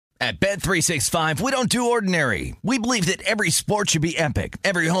At Bet365, we don't do ordinary. We believe that every sport should be epic.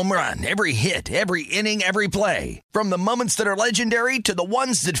 Every home run, every hit, every inning, every play. From the moments that are legendary to the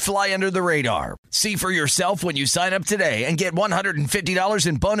ones that fly under the radar. See for yourself when you sign up today and get $150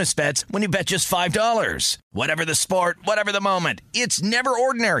 in bonus bets when you bet just $5. Whatever the sport, whatever the moment, it's never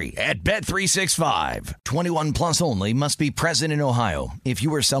ordinary at Bet365. 21 plus only. Must be present in Ohio. If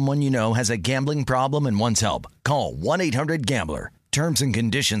you or someone you know has a gambling problem and wants help, call 1-800-GAMBLER. Terms and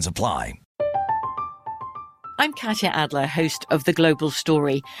conditions apply. I'm Katya Adler, host of The Global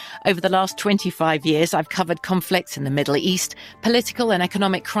Story. Over the last 25 years, I've covered conflicts in the Middle East, political and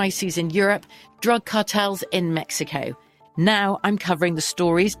economic crises in Europe, drug cartels in Mexico. Now I'm covering the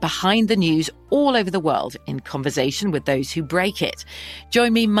stories behind the news all over the world in conversation with those who break it.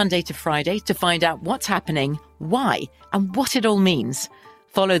 Join me Monday to Friday to find out what's happening, why, and what it all means.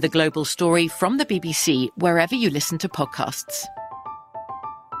 Follow The Global Story from the BBC wherever you listen to podcasts.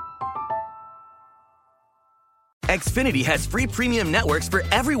 Xfinity has free premium networks for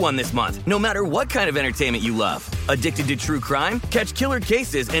everyone this month, no matter what kind of entertainment you love. Addicted to true crime? Catch killer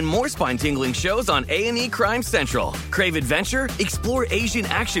cases and more spine-tingling shows on A&E Crime Central. Crave adventure? Explore Asian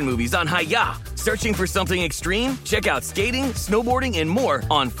action movies on Hi-YAH. Searching for something extreme? Check out skating, snowboarding, and more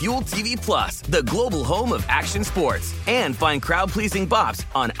on Fuel TV Plus, the global home of action sports. And find crowd-pleasing bops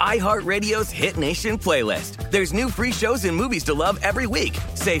on iHeartRadio's Hit Nation playlist. There's new free shows and movies to love every week.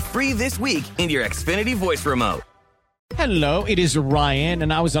 Say free this week in your Xfinity voice remote. Hello, it is Ryan,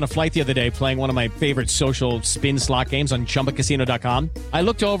 and I was on a flight the other day playing one of my favorite social spin slot games on ChumbaCasino.com. I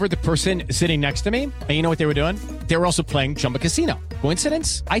looked over at the person sitting next to me, and you know what they were doing? They were also playing Chumba Casino.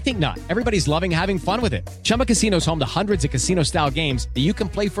 Coincidence? I think not. Everybody's loving having fun with it. Chumba Casino is home to hundreds of casino-style games that you can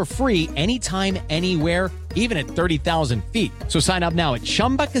play for free anytime, anywhere, even at 30,000 feet. So sign up now at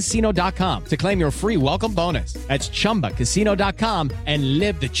ChumbaCasino.com to claim your free welcome bonus. That's ChumbaCasino.com and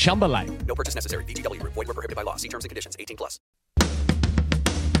live the Chumba life. No purchase necessary. VGW. Void where prohibited by law. See terms and conditions. 18 plus.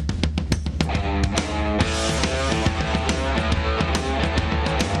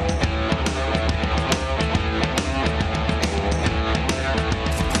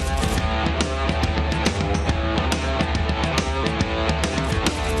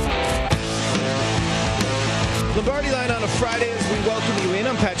 Lombardi Line on a Friday as we welcome you in.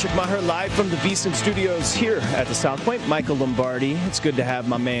 I'm Patrick Maher, live from the VSiN Studios here at the South Point. Michael Lombardi. It's good to have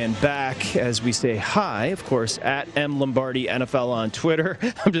my man back as we say hi, of course, at M Lombardi NFL on Twitter.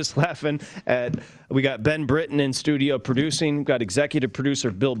 I'm just laughing at, we got Ben Britton in studio producing. We've got executive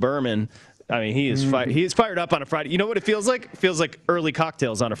producer Bill Berman. I mean, he is fired up on a Friday. You know what it feels like? It feels like early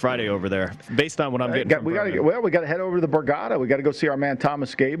cocktails on a Friday over there, based on what I'm getting from Berman. We got to head over to the Borgata. We got to go see our man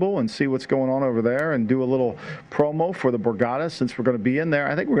Thomas Gable and see what's going on over there and do a little promo for the Borgata since we're going to be in there.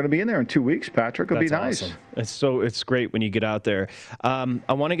 I think we're going to be in there in 2 weeks, Patrick. It'll be nice. Awesome. It's great when you get out there. I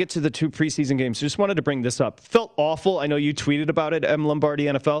want to get to the 2 preseason games. Just wanted to bring this up. Felt awful. I know you tweeted about it, M Lombardi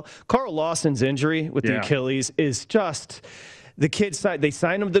NFL. Carl Lawson's injury with the Achilles is just... The kid, they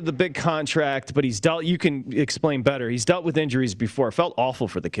signed him to the big contract, but he's dealt. You can explain better. He's dealt with injuries before. It felt awful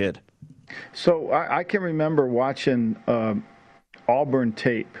for the kid. So I can remember watching Auburn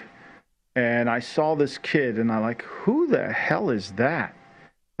tape, and I saw this kid, and I'm like, who the hell is that?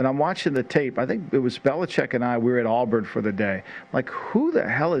 And I'm watching the tape. I think it was Belichick and I. We were at Auburn for the day. I'm like, who the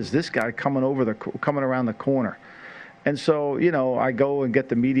hell is this guy coming around the corner? And so, I go and get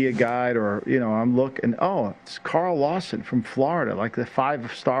the media guide or, I'm looking, it's Carl Lawson from Florida, like the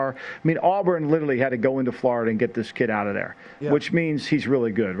 5-star. I mean, Auburn literally had to go into Florida and get this kid out of there, which means he's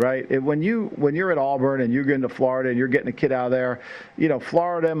really good, right? When you're at Auburn and you're getting to Florida and you're getting a kid out of there,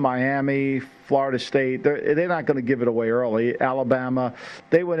 Florida, Miami, Florida State, they're not going to give it away early. Alabama,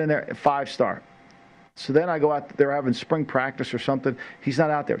 they went in there 5-star. So then I go out, they're having spring practice or something. He's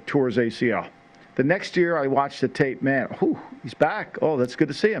not out there, tore his ACL. The next year, I watched the tape. Man, he's back. Oh, that's good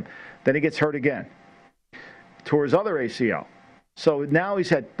to see him. Then he gets hurt again. Tore his other ACL. So now he's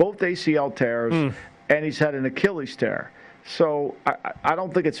had both ACL tears, and he's had an Achilles tear. So I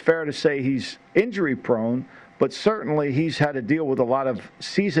don't think it's fair to say he's injury-prone, but certainly he's had to deal with a lot of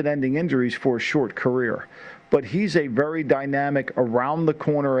season-ending injuries for a short career. But he's a very dynamic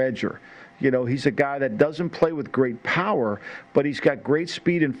around-the-corner edger. He's a guy that doesn't play with great power, but he's got great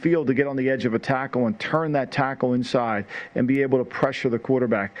speed and feel to get on the edge of a tackle and turn that tackle inside and be able to pressure the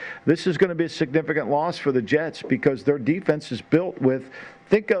quarterback. This is going to be a significant loss for the Jets because their defense is built with,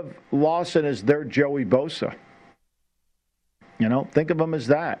 think of Lawson as their Joey Bosa. Think of him as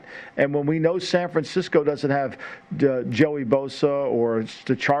that. And when we know San Francisco doesn't have Joey Bosa or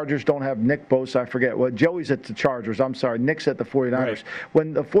the Chargers don't have Nick Bosa, I forget. Well, Joey's at the Chargers. I'm sorry. Nick's at the 49ers. Right.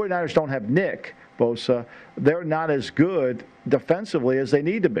 When the 49ers don't have Nick, Bosa, they're not as good defensively as they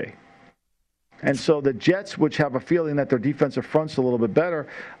need to be. And so the Jets, which have a feeling that their defensive front's a little bit better,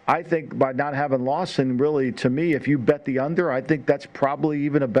 I think by not having Lawson, really, to me, if you bet the under, I think that's probably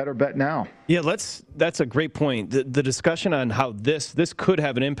even a better bet now. Yeah, that's a great point. The discussion on how this could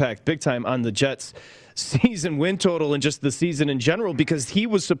have an impact big time on the Jets' season win total and just the season in general, because he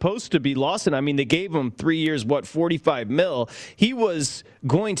was supposed to be Lawson. I mean, they gave him 3 years, $45 million. He was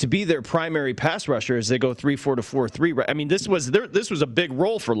going to be their primary pass rusher as they go 3-4 to 4-3. I mean, this was a big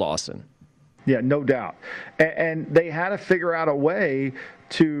role for Lawson. Yeah, no doubt. And they had to figure out a way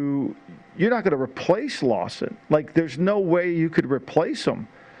to – you're not going to replace Lawson. Like, there's no way you could replace him.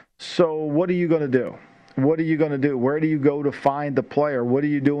 So what are you going to do? What are you going to do? Where do you go to find the player? What are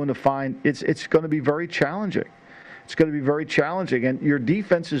you doing to find – it's going to be very challenging. It's going to be very challenging. And your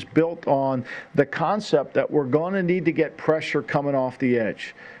defense is built on the concept that we're going to need to get pressure coming off the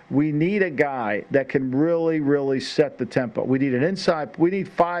edge. We need a guy that can really, really set the tempo. We need an inside. We need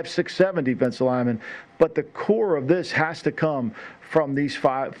 5, 6, 7 defensive linemen. But the core of this has to come from these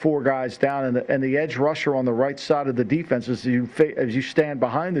 4 guys down, and the edge rusher on the right side of the defense, as you stand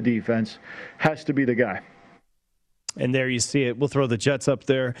behind the defense, has to be the guy. And there you see it. We'll throw the Jets up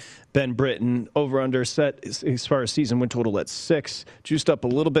there. Ben Britton, over-under set as far as season win total at 6. Juiced up a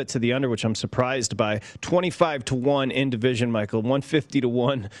little bit to the under, which I'm surprised by. 25-1 in division, Michael.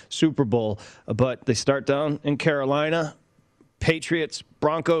 150-1 Super Bowl. But they start down in Carolina. Patriots,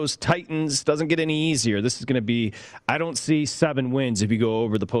 Broncos, Titans. Doesn't get any easier. This is going to be, I don't see 7 wins if you go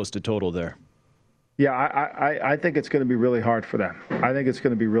over the posted total there. Yeah, I think it's going to be really hard for them. I think it's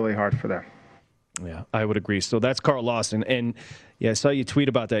going to be really hard for them. Yeah, I would agree. So that's Carl Lawson. And, yeah, I saw you tweet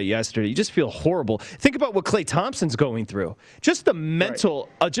about that yesterday. You just feel horrible. Think about what Klay Thompson's going through. Just the mental,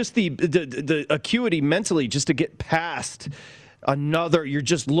 just the acuity mentally just to get past another. You're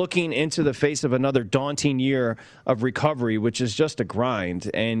just looking into the face of another daunting year of recovery, which is just a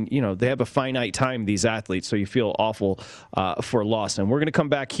grind. And, you know, they have a finite time, these athletes, so you feel awful for Lawson. We're going to come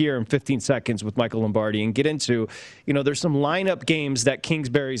back here in 15 seconds with Michael Lombardi and get into, you know, there's some lineup games that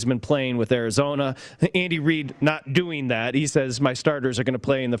Kingsbury's been playing with Arizona. Andy Reid not doing that. He says my starters are going to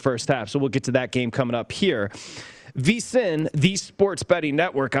play in the first half. So we'll get to that game coming up here. VSiN, the Sports Betting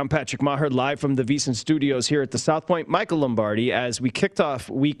Network. I'm Patrick Maher, live from the VSiN studios here at the South Point. Michael Lombardi, as we kicked off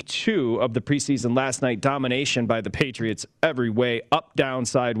week 2 of the preseason last night, domination by the Patriots every way, up, down,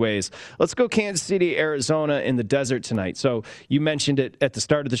 sideways. Let's go Kansas City, Arizona in the desert tonight. So you mentioned it at the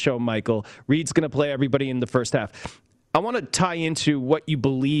start of the show, Michael. Reid's going to play everybody in the first half. I want to tie into what you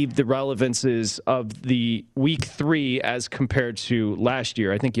believe the relevance is of the week 3 as compared to last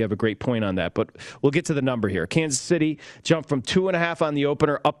year. I think you have a great point on that, but we'll get to the number here. Kansas City jumped from 2.5 on the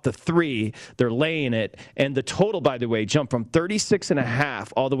opener up to 3. They're laying it. And the total, by the way, jumped from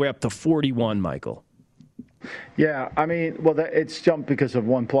 36.5 all the way up to 41, Michael. Yeah, I mean, well, it's jumped because of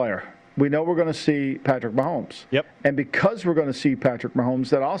one player. We know we're going to see Patrick Mahomes. Yep. And because we're going to see Patrick Mahomes,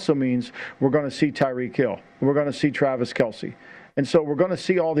 that also means we're going to see Tyreek Hill. We're going to see Travis Kelce. And so we're going to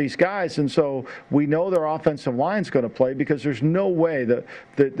see all these guys. And so we know their offensive line's going to play, because there's no way that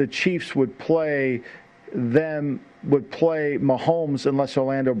the Chiefs would play Mahomes unless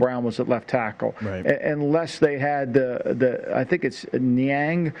Orlando Brown was at left tackle, right. Unless they had I think it's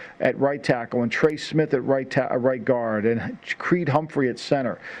Niang at right tackle and Trey Smith at right guard and Creed Humphrey at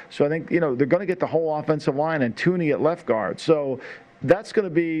center. So I think, you know, they're going to get the whole offensive line and Tooney at left guard. So that's going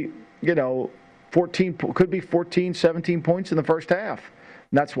to be, you know, 14, 17 points in the first half.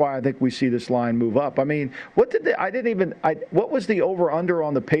 And that's why I think we see this line move up. I mean, what was the over-under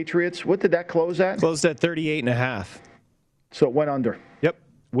on the Patriots? What did that close at? Closed at 38.5. So it went under. Yep,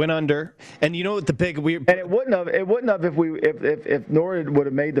 went under. And you know what the big weird? And it wouldn't have if Norwood would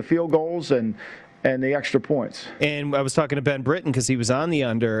have made the field goals and the extra points. And I was talking to Ben Britton because he was on the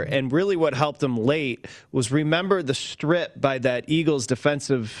under, and really what helped him late was, remember the strip by that Eagles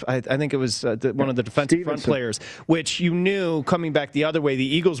defensive, I think it was one of the defensive front players, which you knew coming back the other way, the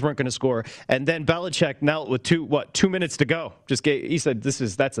Eagles weren't going to score. And then Belichick knelt with 2 minutes to go. He said,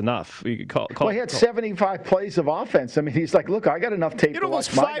 that's enough. You could he had 75 plays of offense. I mean, he's like, look, I got enough tape to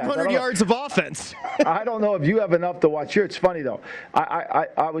watch my guys. Almost 500 yards of offense. I don't know if you have enough to watch here. It's funny, though.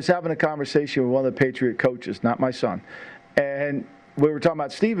 I was having a conversation with one of the Patriot coaches, not my son, and we were talking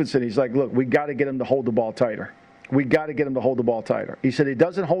about Stevenson. He's like, look, we got to get him to hold the ball tighter. We got to get him to hold the ball tighter. He said he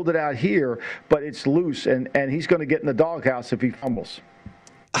doesn't hold it out here, but it's loose, and he's going to get in the doghouse if he fumbles.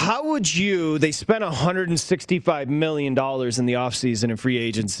 How would they spent $165 million in the offseason in free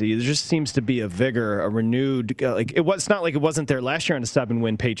agency. There just seems to be a vigor, a renewed, it's not like it wasn't there last year on a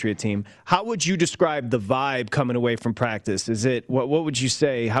 7-win Patriot team. How would you describe the vibe coming away from practice? What would you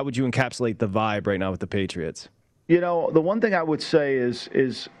say? How would you encapsulate the vibe right now with the Patriots? The one thing I would say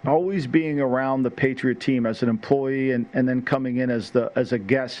is always being around the Patriot team as an employee and then coming in as a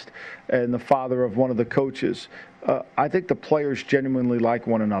guest and the father of one of the coaches. I think the players genuinely like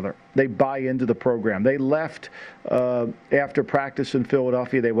one another. They buy into the program. They left after practice in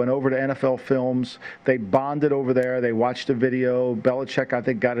Philadelphia. They went over to NFL Films. They bonded over there. They watched a video. Belichick, I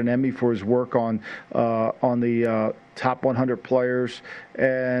think, got an Emmy for his work on the top 100 players,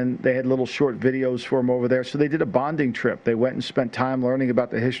 and they had little short videos for him over there. So they did a bonding trip. They went and spent time learning about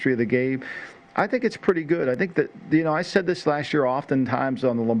the history of the game. I think it's pretty good. I think that, I said this last year oftentimes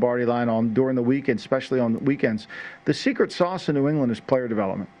on the Lombardi line during the weekend, especially on the weekends. The secret sauce in New England is player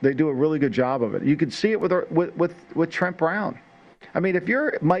development. They do a really good job of it. You can see it with Trent Brown. I mean, if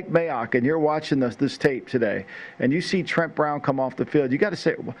you're Mike Mayock and you're watching this tape today and you see Trent Brown come off the field, you got to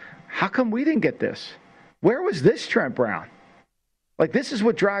say, how come we didn't get this? Where was this Trent Brown? This is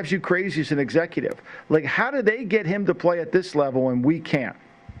what drives you crazy as an executive. How did they get him to play at this level and we can't?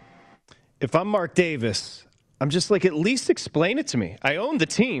 If I'm Mark Davis, I'm just at least explain it to me. I own the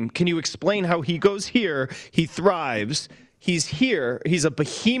team. Can you explain how he goes here, he thrives, he's here, he's a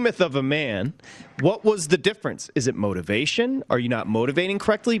behemoth of a man. What was the difference? Is it motivation? Are you not motivating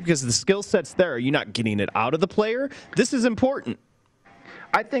correctly? Because the skill set's there. Are you not getting it out of the player? This is important.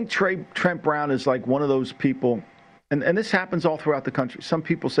 I think Trent Brown is one of those people, and this happens all throughout the country. Some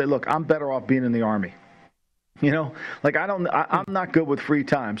people say, look, I'm better off being in the Army. I'm not good with free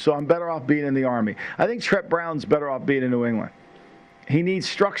time, so I'm better off being in the Army. I think Trent Brown's better off being in New England. He needs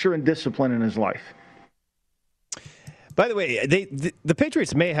structure and discipline in his life. By the way, the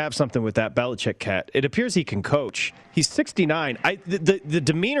Patriots may have something with that Belichick cat. It appears he can coach. He's 69. The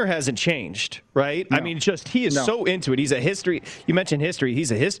demeanor hasn't changed, right? No. I mean, he is so into it. He's a history. You mentioned history.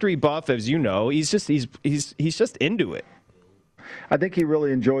 He's a history buff, as you know. He's just into it. I think he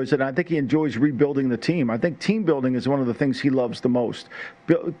really enjoys it, and I think he enjoys rebuilding the team. I think team building is one of the things he loves the most,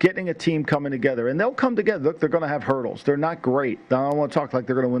 getting a team coming together. And they'll come together. Look, they're going to have hurdles. They're not great. I don't want to talk like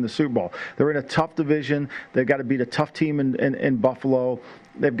they're going to win the Super Bowl. They're in a tough division. They've got to beat a tough team in Buffalo.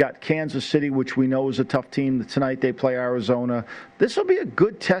 They've got Kansas City, which we know is a tough team. Tonight they play Arizona. This will be a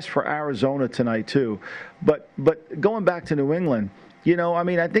good test for Arizona tonight, too. But going back to New England,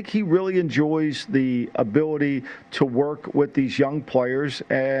 I think he really enjoys the ability to work with these young players,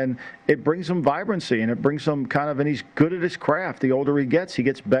 and it brings him vibrancy, and it brings him and he's good at his craft. The older he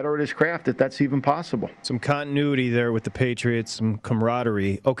gets better at his craft, if that's even possible. Some continuity there with the Patriots, some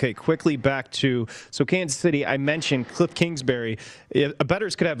camaraderie. Okay, quickly back to, Kansas City, I mentioned Cliff Kingsbury.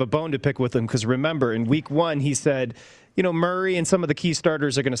 Bettors could have a bone to pick with him, because remember, in week 1, he said, Murray and some of the key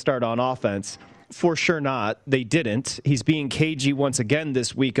starters are going to start on offense. For sure not. They didn't. He's being cagey once again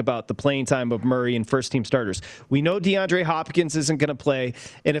this week about the playing time of Murray and first-team starters. We know DeAndre Hopkins isn't going to play,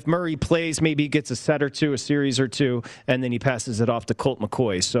 and if Murray plays, maybe he gets a set or two, a series or two, and then he passes it off to Colt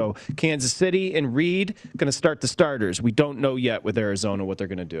McCoy. So Kansas City and Reed going to start the starters. We don't know yet with Arizona what they're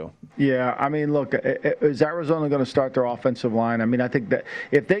going to do. Yeah, I mean, look, is Arizona going to start their offensive line? I mean, I think that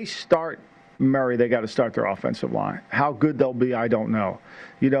if they start Murray, they got to start their offensive line. How good they'll be, I don't know.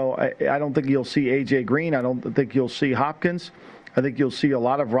 I don't think you'll see A.J. Green. I don't think you'll see Hopkins. I think you'll see a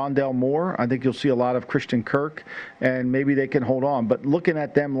lot of Rondale Moore. I think you'll see a lot of Christian Kirk, and maybe they can hold on. But looking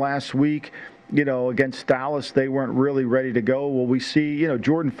at them last week, against Dallas, they weren't really ready to go. Well, we see,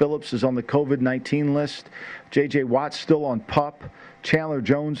 Jordan Phillips is on the COVID-19 list. J.J. Watt's still on PUP. Chandler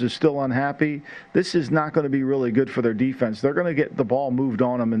Jones is still unhappy. This is not going to be really good for their defense. They're going to get the ball moved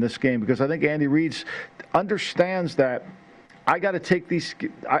on them in this game, because I think Andy Reid understands that I got to take these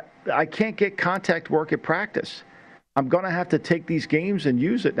 – I can't get contact work at practice. I'm going to have to take these games and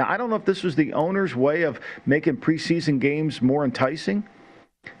use it. Now, I don't know if this was the owner's way of making preseason games more enticing,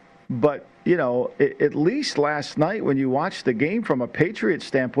 but – at least last night when you watched the game from a Patriots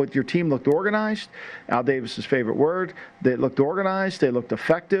standpoint, your team looked organized. Al Davis's favorite word. They looked organized. They looked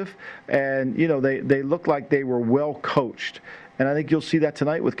effective. And, they looked like they were well coached. And I think you'll see that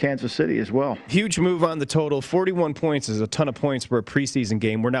tonight with Kansas City as well. Huge move on the total. 41 points is a ton of points for a preseason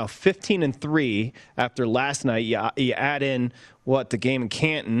game. We're now 15-3 after last night. You add in the game in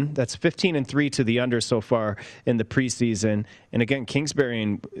Canton. That's 15-3 to the under so far in the preseason. And again, Kingsbury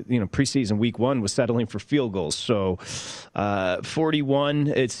in preseason week 1 was settling for field goals. So 41,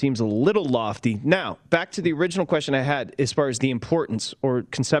 it seems a little lofty. Now, back to the original question I had as far as the importance or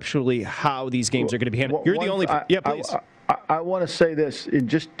conceptually how these games are going to be handled. You're the only. Yeah, please. I want to say this, in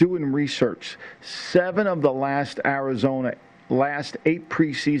just doing research, 7 of the last 8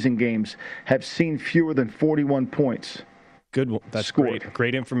 preseason games have seen fewer than 41 points. Good one. That's scored.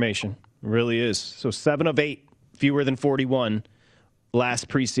 Great information. It really is. So 7 of 8 fewer than 41 last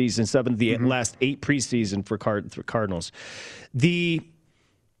preseason, 7 of the last 8 preseason for Cardinals.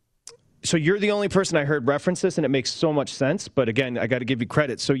 So you're the only person I heard reference this, and it makes so much sense. But again, I got to give you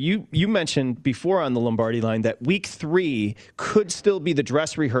credit. So you mentioned before on the Lombardi line that week 3 could still be the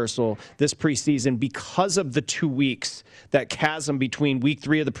dress rehearsal this preseason because of the 2 weeks, that chasm between week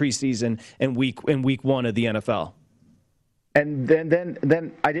 3 of the preseason and week 1 of the NFL. And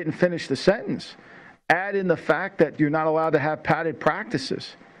then I didn't finish the sentence. Add in the fact that you're not allowed to have padded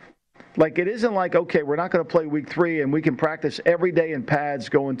practices. Like, it isn't like, okay, we're not going to play week 3 and we can practice every day in pads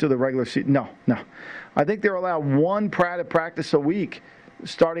going to the regular season. No. I think they're allowed 1 padded practice a week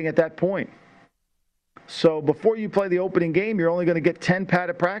starting at that point. So before you play the opening game, you're only going to get 10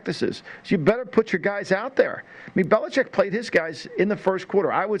 padded practices. So you better put your guys out there. I mean, Belichick played his guys in the first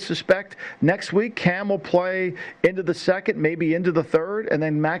quarter. I would suspect next week Cam will play into the second, maybe into the third, and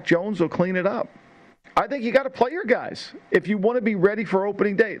then Mac Jones will clean it up. I think you got to play your guys if you want to be ready for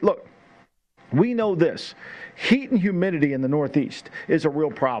opening day. Look, we know this. Heat and humidity in the Northeast is a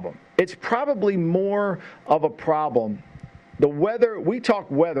real problem. It's probably more of a problem. The weather, we talk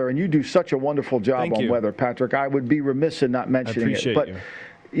weather, and you do such a wonderful job on weather, Patrick. I would be remiss in not mentioning it. But,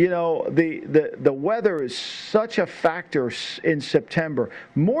 you know, the weather is such a factor in September,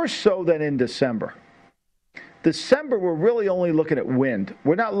 more so than in December. December, we're really only looking at wind.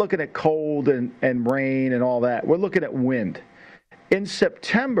 We're not looking at cold and rain and all that. We're looking at wind. In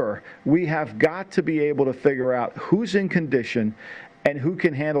September, we have got to be able to figure out who's in condition and who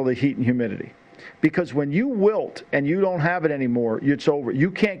can handle the heat and humidity. Because when you wilt and you don't have it anymore, it's over. You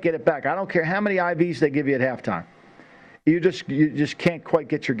can't get it back. I don't care how many IVs they give you at halftime. You just can't quite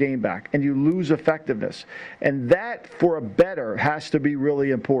get your game back, and you lose effectiveness. And that, for a bettor, has to be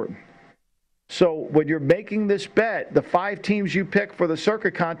really important. So when you're making this bet, the 5 teams you pick for the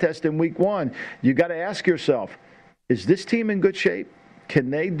circuit contest in week 1, you got to ask yourself, is this team in good shape? Can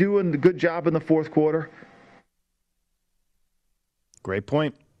they do a good job in the fourth quarter? Great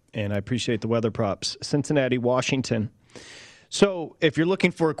point, and I appreciate the weather props. Cincinnati, Washington. So if you're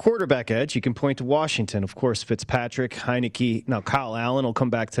looking for a quarterback edge, you can point to Washington. Of course, Fitzpatrick, Heineke. Now, Kyle Allen will come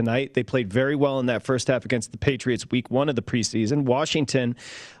back tonight. They played very well in that first half against the Patriots week 1 of the preseason. Washington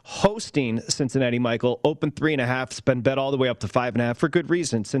hosting Cincinnati, Michael. Open 3.5. It's been bet all the way up to 5.5 for good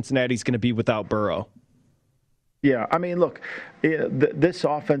reason. Cincinnati's going to be without Burrow. Yeah, I mean, look, this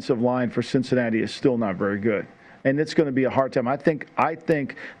offensive line for Cincinnati is still not very good. And it's going to be a hard time. I think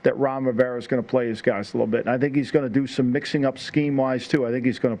that Ron Rivera is going to play his guys a little bit. And I think he's going to do some mixing up scheme-wise, too. I think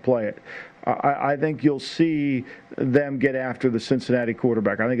he's going to play it. I think you'll see them get after the Cincinnati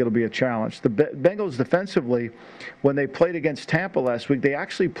quarterback. I think it'll be a challenge. The Bengals defensively, when they played against Tampa last week, they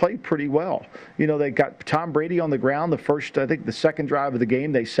actually played pretty well. You know, they got Tom Brady on the ground the second drive of the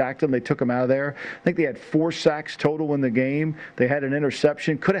game. They sacked him. They took him out of there. I think they had 4 sacks total in the game. They had an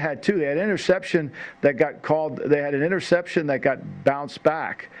interception. Could have had 2. They had an interception that got called. They had an interception that got bounced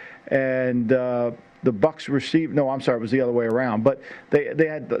back. And the Bucs received. No, I'm sorry, it was the other way around. But they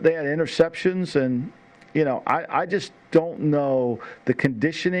had interceptions, and you know, I just don't know the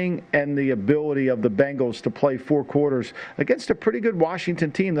conditioning and the ability of the Bengals to play 4 quarters against a pretty good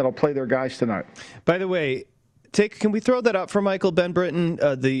Washington team that'll play their guys tonight. By the way, can we throw that up for Michael Ben Britton,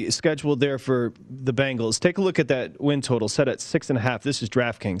 the schedule there for the Bengals? Take a look at that win total set at 6.5. This is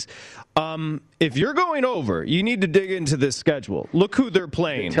DraftKings. If you're going over, you need to dig into this schedule. Look who they're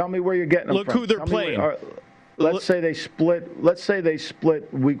playing. Tell me where you're getting them Look from. who they're playing. Let's say they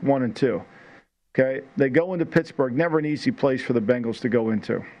split week 1 and 2. Okay, they go into Pittsburgh. Never an easy place for the Bengals to go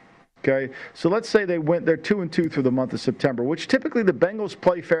into. Okay, so let's say they're 2-2 through the month of September, which typically the Bengals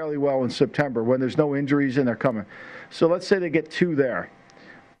play fairly well in September when there's no injuries and they're coming. So let's say they get 2 there.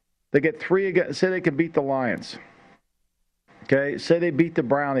 They get 3 again. Say they can beat the Lions. Okay, say they beat the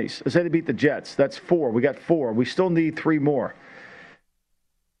Brownies. Say they beat the Jets. That's 4. We got 4. We still need 3 more.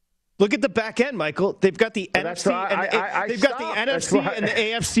 Look at the back end, Michael. They've got the NFC and the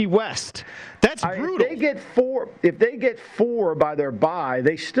AFC West. That's brutal. If they get 4 by their bye,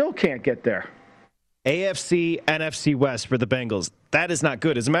 they still can't get there. AFC, NFC West for the Bengals. That is not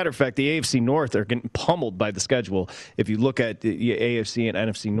good. As a matter of fact, the AFC North are getting pummeled by the schedule. If you look at the AFC and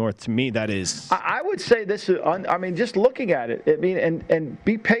NFC North, to me, that is. I would say this is. I mean, just looking at it. I mean, and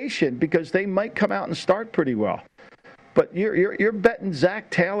be patient because they might come out and start pretty well. But you're betting Zach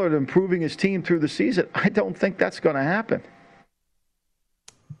Taylor to improving his team through the season. I don't think that's going to happen.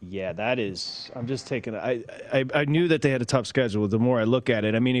 Yeah, that is. I'm just taking. I knew that they had a tough schedule. The more I look at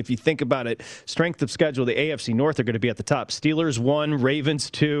it, I mean, if you think about it, strength of schedule, the AFC North are going to be at the top. Steelers 1, Ravens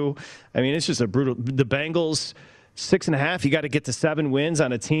 2. I mean, it's just a brutal. The Bengals 6.5. You got to get to 7 wins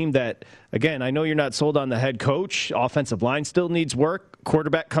on a team that, again, I know you're not sold on the head coach. Offensive line still needs work.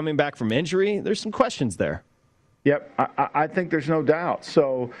 Quarterback coming back from injury. There's some questions there. Yep, I think there's no doubt.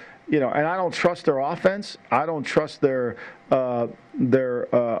 So, and I don't trust their offense. I don't trust their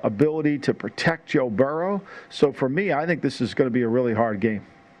ability to protect Joe Burrow. So for me, I think this is going to be a really hard game.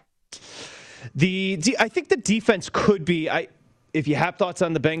 I think the defense could be. If you have thoughts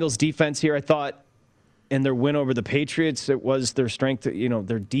on the Bengals' defense here, I thought in their win over the Patriots, it was their strength.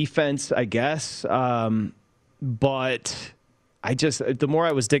 Their defense, I guess. But the more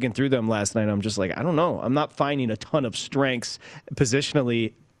I was digging through them last night, I'm just like, I don't know. I'm not finding a ton of strengths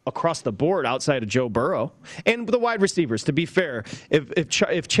positionally across the board outside of Joe Burrow and the wide receivers. To be fair,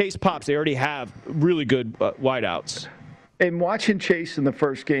 if Chase pops, they already have really good wideouts. And watching Chase in the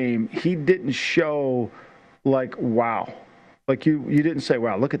first game, he didn't show like wow, like you didn't say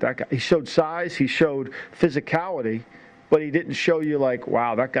wow. Look at that guy. He showed size. He showed physicality. But he didn't show you like,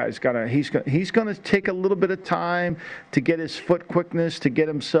 wow, that guy's he's gonna take a little bit of time to get his foot quickness, to get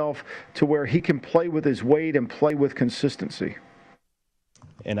himself to where he can play with his weight and play with consistency.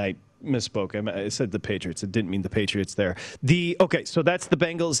 And I misspoke. I said the Patriots. I didn't mean the Patriots there. Okay, so that's the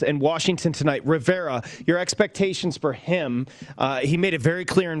Bengals and Washington tonight. Rivera, your expectations for him, he made it very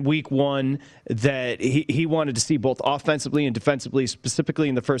clear in week 1 that he wanted to see both offensively and defensively, specifically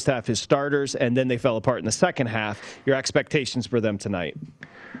in the first half, his starters, and then they fell apart in the second half. Your expectations for them tonight?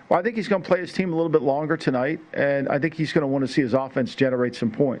 Well, I think he's going to play his team a little bit longer tonight, and I think he's going to want to see his offense generate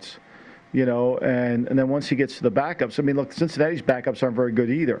some points. And then once he gets to the backups, I mean, look, Cincinnati's backups aren't very good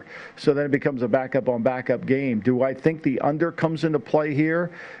either. So then it becomes a backup on backup game. Do I think the under comes into play here?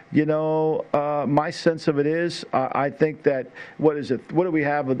 My sense of it is I think that, what is it? What do we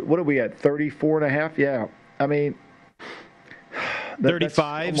have? What are we at, 34.5? Yeah. I mean.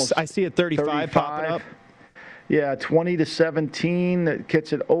 35. I see it 35 popping up. Yeah, 20-17. That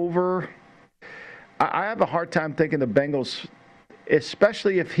gets it over. I have a hard time thinking the Bengals,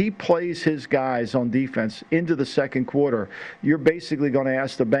 especially if he plays his guys on defense into the second quarter, you're basically going to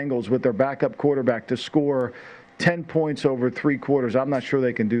ask the Bengals with their backup quarterback to score 10 points over 3 quarters. I'm not sure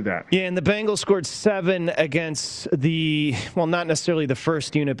they can do that. Yeah, and the Bengals scored 7 against not necessarily the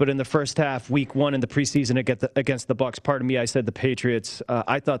first unit, but in the first half, week 1 in the preseason against the Bucs. Pardon me, I said the Patriots.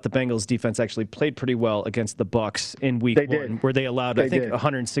 I thought the Bengals defense actually played pretty well against the Bucs in week 1, where they allowed, I think,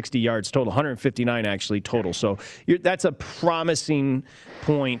 160 yards total, 159 actually total. So that's a promising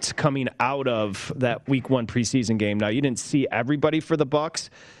point coming out of that week 1 preseason game. Now, you didn't see everybody for the Bucs,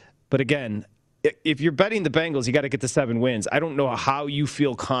 but again, if you're betting the Bengals, you got to get to 7 wins. I don't know how you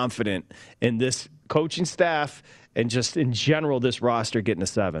feel confident in this coaching staff and just in general this roster getting to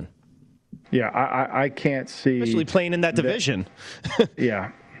 7. Yeah, I can't see. Especially playing in that division.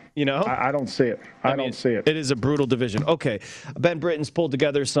 Yeah. I don't see it. I don't see it. It is a brutal division. Okay, Ben Britton's pulled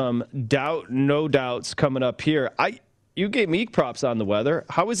together some no doubts coming up here. You gave me props on the weather.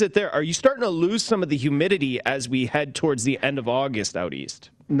 How is it there? Are you starting to lose some of the humidity as we head towards the end of August out east?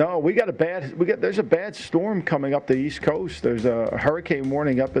 No, there's a bad storm coming up the East Coast. There's a hurricane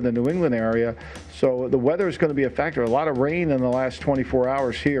warning up in the New England area. So the weather is going to be a factor. A lot of rain in the last 24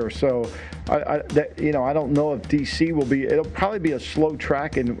 hours here. So I don't know if DC will be. It'll probably be a slow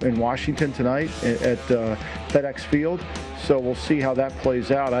track in Washington tonight at FedEx Field. So we'll see how that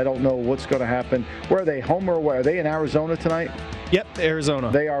plays out. I don't know what's going to happen. Where are they, home or where? Are they in Arizona tonight? Yep,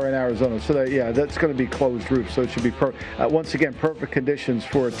 Arizona. They are in Arizona. So, that's going to be closed roof. So it should be, once again, perfect conditions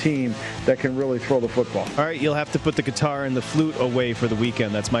for a team that can really throw the football. All right, you'll have to put the guitar and the flute away for the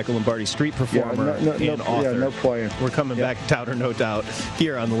weekend. That's Michael Lombardi, street performer and author. Yeah, no playing. We're coming back, doubt or no doubt,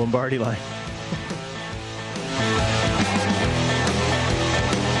 here on the Lombardi Line.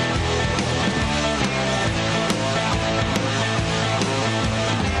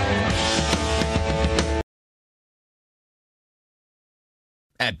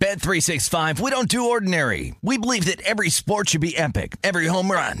 At Bet365, we don't do ordinary. We believe that every sport should be epic. Every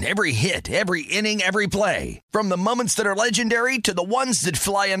home run, every hit, every inning, every play. From the moments that are legendary to the ones that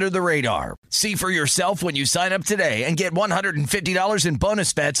fly under the radar. See for yourself when you sign up today and get $150 in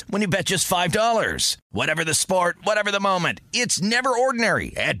bonus bets when you bet just $5. Whatever the sport, whatever the moment, it's never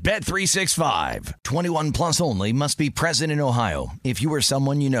ordinary at Bet365. 21 plus only. Must be present in Ohio. If you or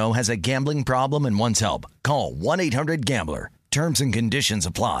someone you know has a gambling problem and wants help, call 1-800-GAMBLER. Terms and conditions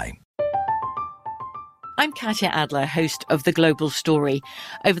apply. I'm Katya Adler, host of The Global Story.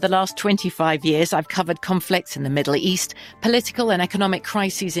 Over the last 25 years, I've covered conflicts in the Middle East, political and economic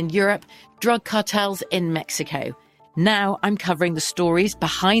crises in Europe, drug cartels in Mexico. Now I'm covering the stories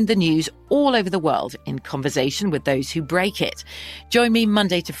behind the news all over the world in conversation with those who break it. Join me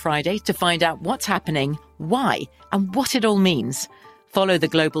Monday to Friday to find out what's happening, why, and what it all means. Follow The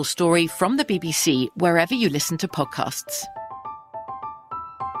Global Story from the BBC wherever you listen to podcasts.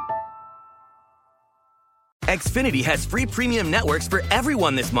 Xfinity has free premium networks for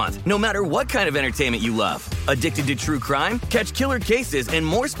everyone this month, no matter what kind of entertainment you love. Addicted to true crime? Catch killer cases and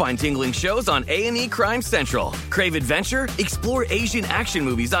more spine-tingling shows on A&E Crime Central. Crave adventure? Explore Asian action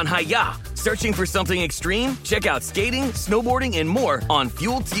movies on Hi-YAH. Searching for something extreme? Check out skating, snowboarding, and more on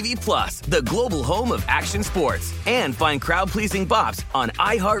Fuel TV Plus, the global home of action sports. And find crowd-pleasing bops on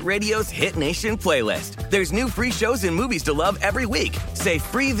iHeartRadio's Hit Nation playlist. There's new free shows and movies to love every week. Say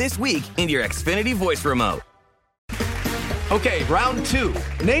free this week in your Xfinity voice remote. Okay, round two.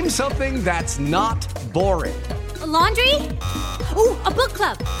 Name something that's not boring. A laundry? Ooh, a book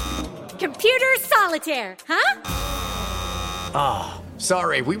club. Computer solitaire, huh? Ah,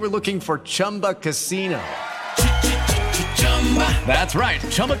 sorry, we were looking for Chumba Casino. That's right,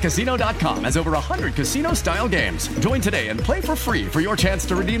 ChumbaCasino.com has over 100 casino-style games. Join today and play for free for your chance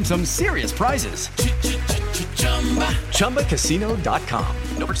to redeem some serious prizes. ChumbaCasino.com.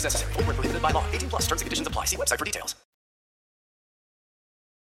 No purchase necessary. Void where prohibited by law. 18 plus. Terms and conditions apply. See website for details.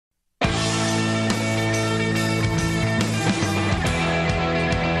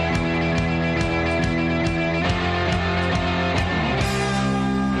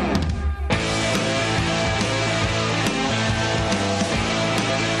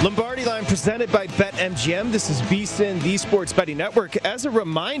 Lombardi Line presented by BetMGM. This is VSiN, the Sports Betting Network. As a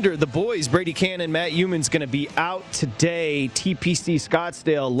reminder, the boys, Brady Cannon, Matt Euman's going to be out today, TPC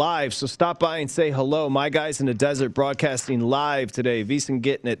Scottsdale live. So stop by and say hello. My guys in the desert broadcasting live today. VSiN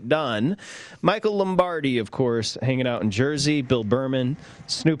getting it done. Michael Lombardi, of course, hanging out in Jersey. Bill Berman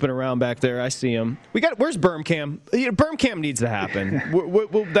snooping around back there. I see him. Where's Bermcam? Bermcam needs to happen.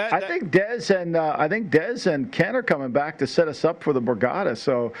 I think Dez and Ken are coming back to set us up for the Borgata.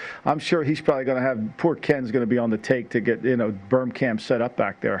 So I'm sure he's probably going to have poor Ken's going to be on the take to get Bermcam set up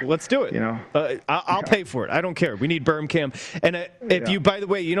back there. Let's do it. I'll pay for it. I don't care. We need Bermcam. And if you, by the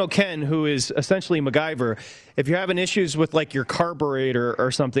way, Ken, who is essentially MacGyver, if you're having issues with like your carburetor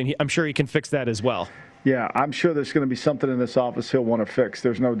or something, I'm sure he can fix that as well. Yeah, I'm sure there's going to be something in this office he'll want to fix.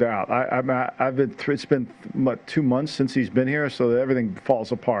 There's no doubt. It's been 2 months since he's been here, so everything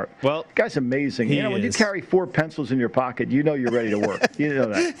falls apart. Well, the guy's amazing. When you carry 4 pencils in your pocket, you're ready to work. You know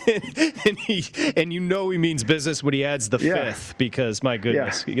that. and he means business when he adds the fifth, because my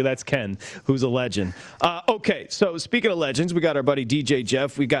goodness, that's Ken, who's a legend. Okay, so speaking of legends, we got our buddy DJ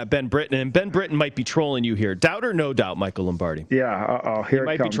Jeff. We got Ben Britton, and Ben Britton might be trolling you here. Doubt or no doubt, Michael Lombardi? Yeah, here it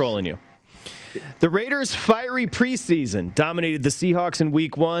might comes. be trolling you. The Raiders' fiery preseason dominated the Seahawks in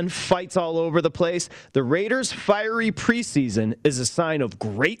Week 1. Fights all over the place. The Raiders' fiery preseason is a sign of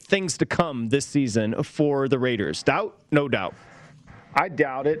great things to come this season for the Raiders. Doubt? No doubt. I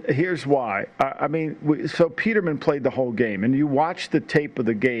doubt it. Here's why. So Peterman played the whole game, and you watch the tape of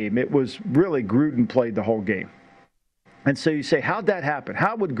the game. It was really Gruden played the whole game. And so you say, how'd that happen?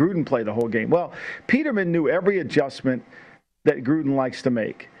 How would Gruden play the whole game? Well, Peterman knew every adjustment that Gruden likes to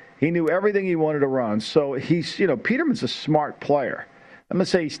make. He knew everything he wanted to run. So Peterman's a smart player. I'm going to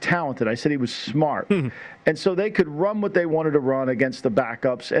say he's talented. I said he was smart. And so they could run what they wanted to run against the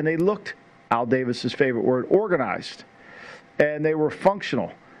backups, and they looked, Al Davis's favorite word, organized. And they were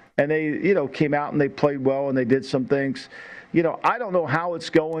functional. And they, came out and they played well and they did some things. I don't know how it's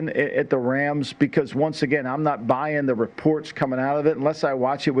going at the Rams because, once again, I'm not buying the reports coming out of it unless I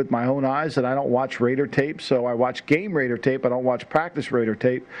watch it with my own eyes, and I don't watch Raider tape. So I watch game Raider tape. I don't watch practice Raider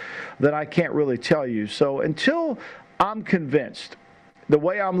tape. Then I can't really tell you. So until I'm convinced, the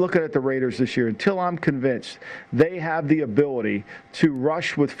way I'm looking at the Raiders this year, until I'm convinced they have the ability to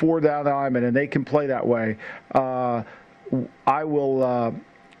rush with 4 down linemen and they can play that way, I'm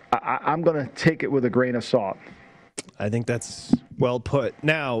going to take it with a grain of salt. I think that's well put.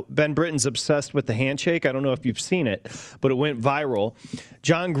 Now, Ben Britton's obsessed with the handshake. I don't know if you've seen it, but it went viral.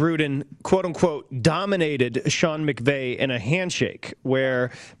 John Gruden, quote-unquote, dominated Sean McVay in a handshake where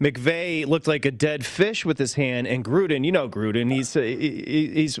McVay looked like a dead fish with his hand, and Gruden, Gruden,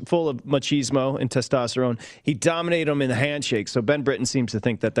 he's full of machismo and testosterone. He dominated him in the handshake. So Ben Britton seems to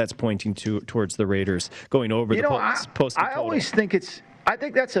think that that's pointing towards the Raiders going over the post. I always think I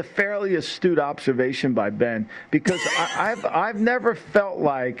think that's a fairly astute observation by Ben because I've never felt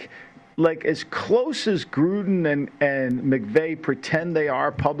like like as close as Gruden and McVay pretend they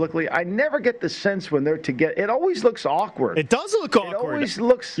are publicly, I never get the sense when they're together. It always looks awkward. It does look awkward. It always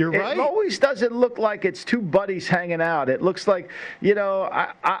looks. You're right. It always doesn't look like it's two buddies hanging out. It looks like,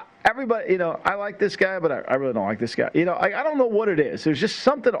 everybody, I like this guy, but I really don't like this guy. I don't know what it is. There's just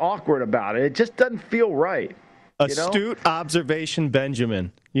something awkward about it. It just doesn't feel right. Astute observation,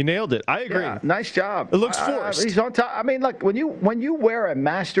 Benjamin. You nailed it. I agree. Yeah, nice job. It looks forced. He's on top. I mean, look, when you wear a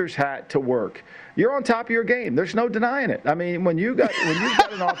Masters hat to work, you're on top of your game. There's no denying it. I mean, when you've got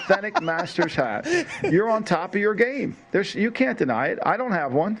an authentic Masters hat, you're on top of your game. You can't deny it. I don't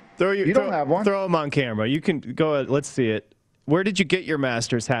have one. You don't have one. Throw them on camera. You can go ahead. Let's see it. Where did you get your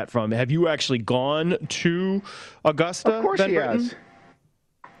Masters hat from? Have you actually gone to Augusta? Of course he has.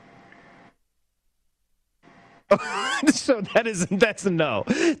 So that's a no.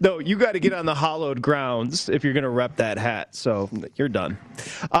 No, you got to get on the hallowed grounds if you're going to rep that hat. So you're done.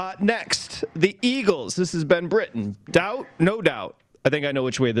 Next, the Eagles. This is Ben Britton. Doubt? No doubt. I think I know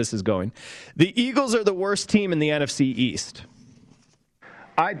which way this is going. The Eagles are the worst team in the NFC East.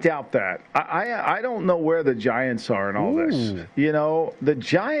 I doubt that. I don't know where the Giants are in all this. The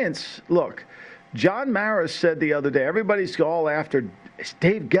Giants, look, John Mara said the other day, everybody's all after, is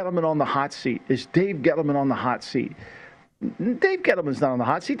Dave Gettleman on the hot seat? Is Dave Gettleman on the hot seat? Dave Gettleman's not on the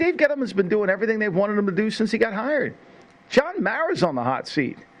hot seat. Dave Gettleman's been doing everything they've wanted him to do since he got hired. John Mara's on the hot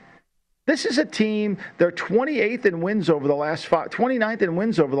seat. This is a team, they're 28th in wins over the last 29th in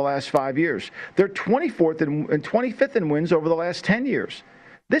wins over the last 5 years. They're 24th and 25th in wins over the last 10 years.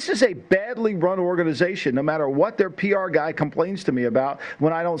 This is a badly run organization, no matter what their PR guy complains to me about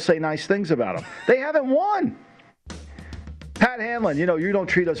when I don't say nice things about them. They haven't won. Pat Hanlon, you don't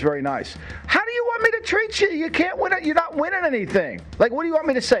treat us very nice. How do you want me to treat you? You can't win it. You're not winning anything. Like, what do you want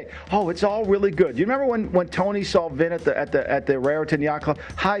me to say? Oh, it's all really good. You remember when Tony saw Vin at the Raritan Yacht Club?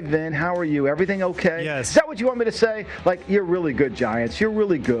 Hi, Vin. How are you? Everything okay? Yes. Is that what you want me to say? Like, you're really good, Giants. You're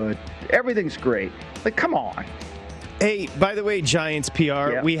really good. Everything's great. Like, come on. Hey, by the way, Giants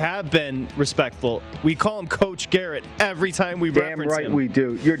PR, we have been respectful. We call him Coach Garrett every time we reference him. Damn right we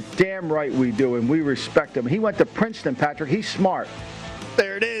do. You're damn right we do, and we respect him. He went to Princeton, Patrick. He's smart.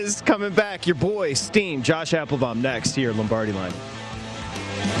 There it is, coming back. Your boy, Steam, Josh Applebaum, next here, Lombardi Line.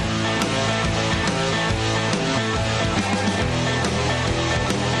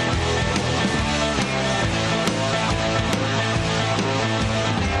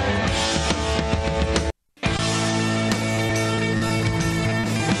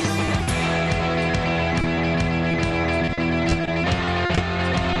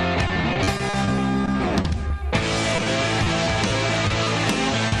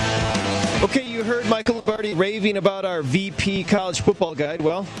 Michael Lombardi raving about our VP college football guide.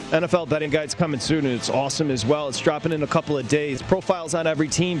 Well, NFL betting guide's coming soon, and it's awesome as well. It's dropping in a couple of days. Profiles on every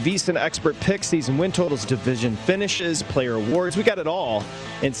team, VSiN expert picks, season win totals, division finishes, player awards. We got it all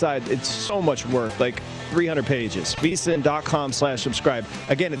inside. It's so much work, like 300 pages. VSiN.com/subscribe.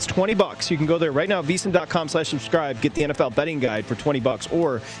 Again, it's $20. You can go there right now, VSiN.com/subscribe. Get the NFL betting guide for $20,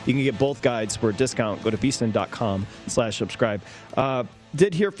 or you can get both guides for a discount. Go to VSiN.com/subscribe.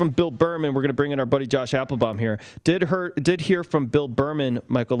 Did hear from Bill Berman. We're going to bring in our buddy Josh Applebaum here. Did hear from Bill Berman,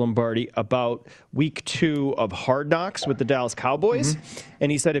 Michael Lombardi, about week 2 of Hard Knocks with the Dallas Cowboys. Mm-hmm. And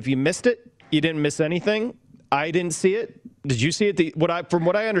he said if you missed it, you didn't miss anything. I didn't see it. Did you see it? From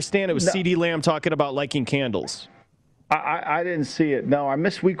what I understand, it was CeeDee Lamb talking about liking candles. I didn't see it. No, I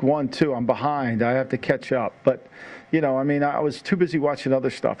missed week 1, too. I'm behind. I have to catch up. But, I was too busy watching other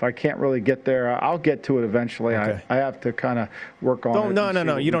stuff. I can't really get there. I'll get to it eventually. Okay. I have to kind of work on it.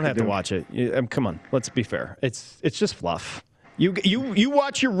 No. You don't have to watch it. Come on. Let's be fair. It's just fluff. You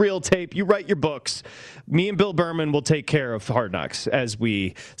watch your real tape. You write your books. Me and Bill Berman will take care of Hard Knocks as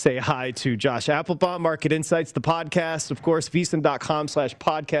we say hi to Josh Applebaum, Market Insights, the podcast. Of course,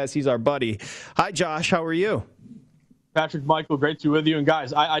 VSiN.com/podcast. He's our buddy. Hi, Josh. How are you? Patrick, Michael, great to be with you. And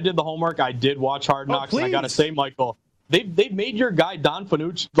guys, I did the homework. I did watch Hard Knocks. And I got to say, Michael, they've made your guy Don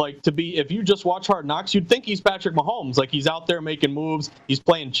Fanucci to be, if you just watch Hard Knocks, you'd think he's Patrick Mahomes. Like, he's out there making moves. He's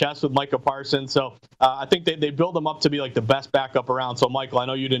playing chess with Micah Parsons. So I think they build him up to be like the best backup around. So, Michael, I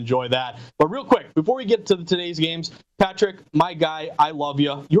know you'd enjoy that. But real quick, before we get to today's games, Patrick, my guy, I love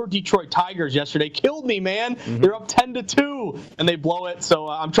you. Your Detroit Tigers yesterday killed me, man. Mm-hmm. They're up 10-2, and they blow it. So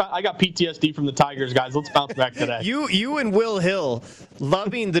I got PTSD from the Tigers, guys. Let's bounce back today. You and Will Hill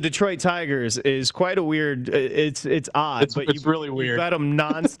loving the Detroit Tigers is quite a weird. It's odd. It's really weird. You bet them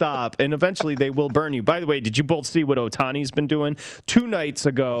nonstop, and eventually they will burn you. By the way, did you both see what Ohtani's been doing? 2 nights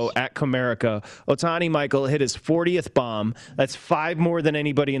ago at Comerica, Ohtani, Michael, hit his 40th bomb. That's 5 more than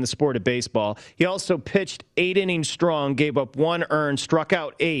anybody in the sport of baseball. He also pitched 8 innings strong, gave up 1 earned, struck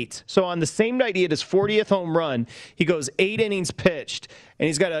out 8. So on the same night he hit his 40th home run, he goes 8 innings pitched, and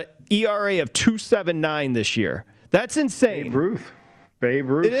he's got an ERA of 2.79 this year. That's insane. Babe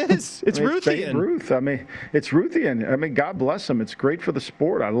Ruth. It is. It's Ruthian. It's Babe Ruth. I mean, it's Ruthian. I mean, God bless him. It's great for the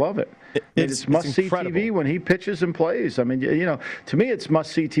sport. I love it. It's must-see TV when he pitches and plays. I mean, to me, it's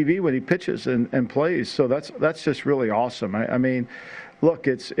must-see TV when he pitches and plays. So that's just really awesome. I mean, look,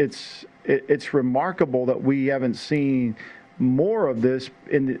 it's remarkable that we haven't seen more of this,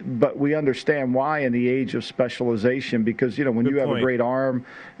 but we understand why in the age of specialization, because when you have a great arm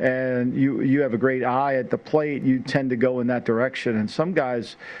and you have a great eye at the plate, you tend to go in that direction. And some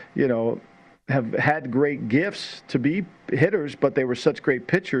guys, have had great gifts to be hitters, but they were such great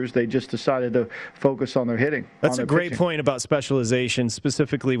pitchers, they just decided to focus on their hitting. That's a great point about specialization,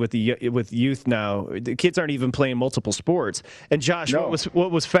 specifically with youth now. The kids aren't even playing multiple sports. And Josh,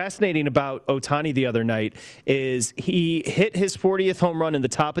 what was fascinating about Ohtani the other night is he hit his 40th home run in the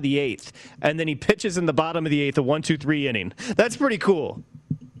top of the 8th, and then he pitches in the bottom of the 8th, a 1-2-3 inning. That's pretty cool.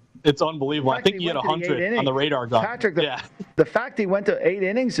 It's unbelievable. I think he had 100 on the radar gun. Patrick, the fact he went to 8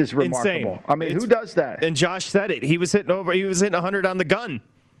 innings is remarkable. Insane. I mean, who does that? And Josh said it. He was hitting 100 on the gun.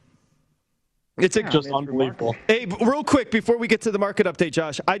 It's just unbelievable. Hey, real quick, before we get to the market update,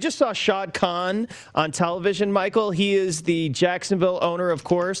 Josh, I just saw Shad Khan on television, Michael. He is the Jacksonville owner, of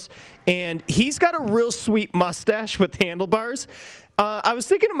course, and he's got a real sweet mustache with handlebars. I was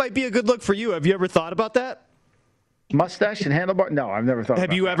thinking it might be a good look for you. Have you ever thought about that? Mustache and handlebar? No, I've never thought about that.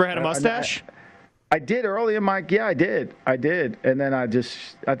 Have you ever had a mustache? I did earlier, Mike. Yeah, I did. And then I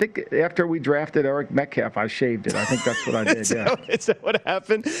think after we drafted Eric Metcalf, I shaved it. I think that's what I did, Is that what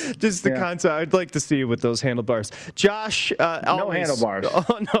happened? Just the concept. I'd like to see you with those handlebars. Josh, no handlebars.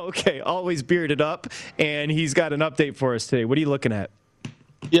 Oh, no, okay. Always bearded up, and he's got an update for us today. What are you looking at?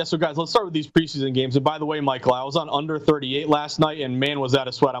 Yeah, so guys, let's start with these preseason games. And by the way, Michael, I was on under 38 last night, and man, was that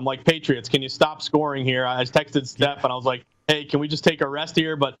a sweat. I'm like, Patriots, can you stop scoring here? I texted Steph, and I was like, hey, can we just take a rest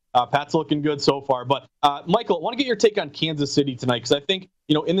here? But Pat's looking good so far. But, Michael, I want to get your take on Kansas City tonight, because I think,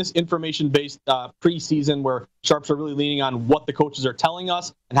 in this information-based preseason where Sharps are really leaning on what the coaches are telling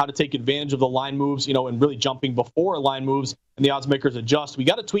us and how to take advantage of the line moves, and really jumping before line moves and the odds makers adjust. We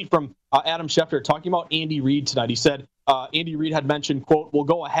got a tweet from Adam Schefter talking about Andy Reid tonight. He said, Andy Reid had mentioned, quote, we'll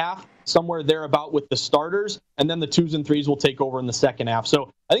go a half somewhere thereabout with the starters, and then the 2s and 3s will take over in the second half. So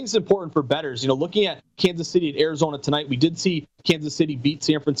I think it's important for bettors. Looking at Kansas City at Arizona tonight, we did see Kansas City beat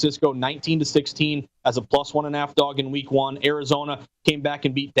San Francisco 19-16 as a +1.5 dog in week 1. Arizona came back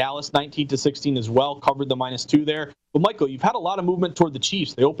and beat Dallas 19-16 as well, covered the -2 there. But Michael, you've had a lot of movement toward the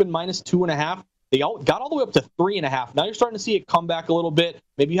Chiefs. They opened -2.5. They got all the way up to 3.5. Now you're starting to see it come back a little bit.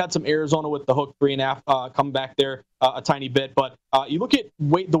 Maybe you had some Arizona with the hook 3.5 come back there a tiny bit. But you look at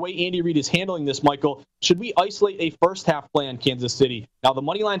the way Andy Reid is handling this, Michael. Should we isolate a first half play on Kansas City? Now the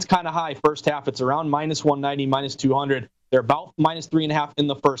money line's kind of high first half. It's around -190, -200. They're about -3.5 in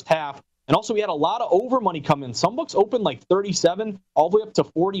the first half. And also, we had a lot of over money come in. Some books opened like 37, all the way up to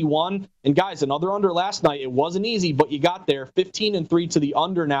 41. And guys, another under last night. It wasn't easy, but you got there. 15-3 to the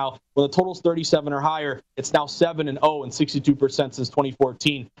under now. When the total's 37 or higher, it's now 7-0 and 62% since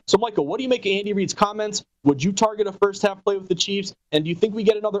 2014. So, Michael, what do you make of Andy Reid's comments? Would you target a first half play with the Chiefs? And do you think we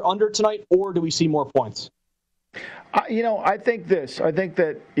get another under tonight, or do we see more points? I think this. I think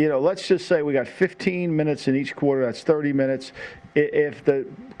that, let's just say we got 15 minutes in each quarter. That's 30 minutes. If the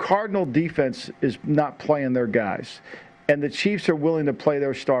Cardinal defense is not playing their guys and the Chiefs are willing to play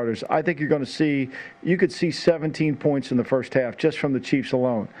their starters, I think you could see 17 points in the first half just from the Chiefs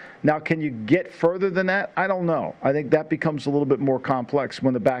alone. Now, can you get further than that? I don't know. I think that becomes a little bit more complex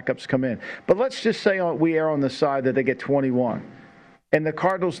when the backups come in. But let's just say we err on the side that they get 21. And the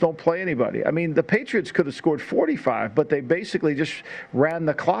Cardinals don't play anybody. I mean, the Patriots could have scored 45, but they basically just ran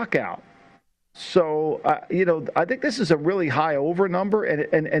the clock out. So, I think this is a really high over number.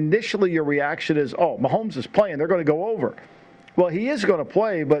 And initially your reaction is, oh, Mahomes is playing. They're going to go over. Well, he is going to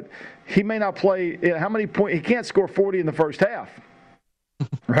play, but he may not play. How many points? He can't score 40 in the first half.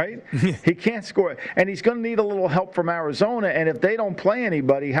 Right? He can't score. And he's going to need a little help from Arizona. And if they don't play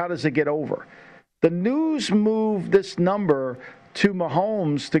anybody, how does it get over? The News moved this number to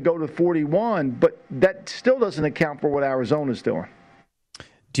Mahomes to go to 41, but that still doesn't account for what Arizona's doing.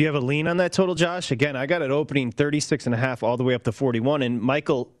 Do you have a lean on that total, Josh? Again, I got it opening 36.5 all the way up to 41, and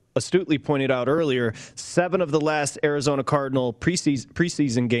Michael astutely pointed out earlier, 7 of the last Arizona Cardinal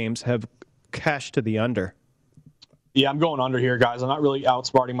preseason games have cashed to the under. Yeah, I'm going under here, guys. I'm not really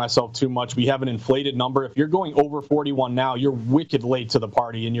outsmarting myself too much. We have an inflated number. If you're going over 41 now, you're wicked late to the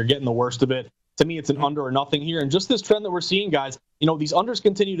party, and you're getting the worst of it. To me, it's an under or nothing here. And just this trend that we're seeing, guys, these unders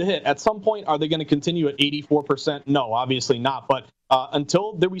continue to hit. At some point, are they going to continue at 84%? No, obviously not. But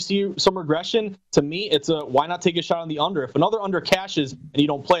until we see some regression, to me, it's why not take a shot on the under? If another under cashes and you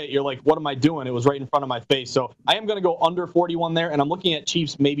don't play it, you're like, what am I doing? It was right in front of my face. So I am going to go under 41 there, and I'm looking at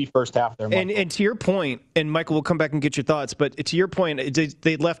Chiefs maybe first half there. And to your point, and Michael, we'll come back and get your thoughts, but to your point,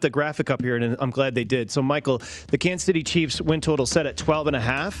 they left the graphic up here, and I'm glad they did. So, Michael, the Kansas City Chiefs win total set at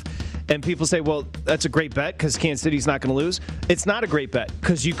 12.5. And people say, well, that's a great bet because Kansas City's not going to lose. It's not a great bet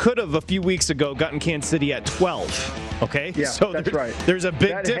because you could have a few weeks ago gotten Kansas City at 12. Okay, yeah, so that's right. There's a big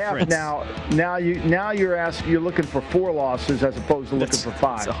that difference. Now you're looking for 4 losses as opposed to looking for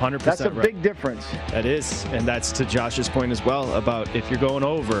 5. That's 100% That's a right. big difference. That is, and that's to Josh's point as well about if you're going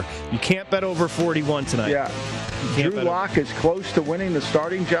over, you can't bet over 41 tonight. Yeah, Drew Lock is close to winning the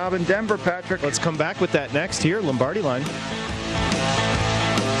starting job in Denver, Patrick. Let's come back with that next here, Lombardi Line.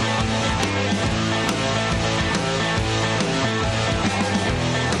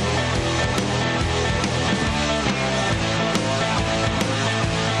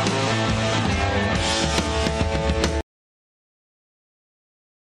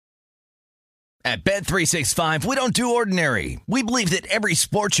 At Bet365, we don't do ordinary. We believe that every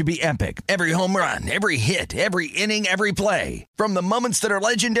sport should be epic. Every home run, every hit, every inning, every play. From the moments that are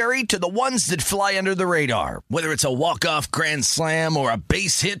legendary to the ones that fly under the radar. Whether it's a walk-off grand slam or a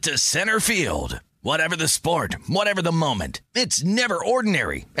base hit to center field. Whatever the sport, whatever the moment. It's never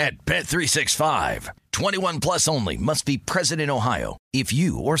ordinary at Bet365. 21 plus only. Must be present in Ohio. If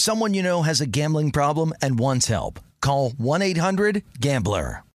you or someone you know has a gambling problem and wants help, call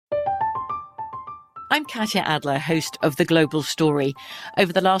 1-800-GAMBLER. I'm Katya Adler, host of The Global Story.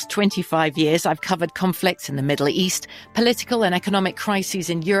 Over the last 25 years, I've covered conflicts in the Middle East, political and economic crises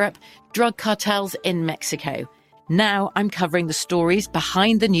in Europe, drug cartels in Mexico. Now I'm covering the stories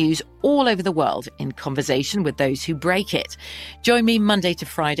behind the news all over the world in conversation with those who break it. Join me Monday to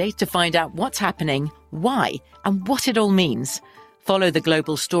Friday to find out what's happening, why, and what it all means. Follow The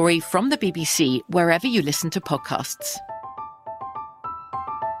Global Story from the BBC wherever you listen to podcasts.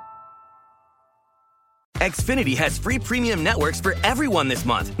 Xfinity has free premium networks for everyone this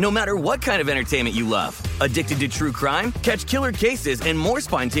month, no matter what kind of entertainment you love. Addicted to true crime? Catch killer cases and more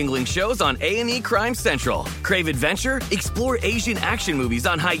spine-tingling shows on A&E Crime Central. Crave adventure? Explore Asian action movies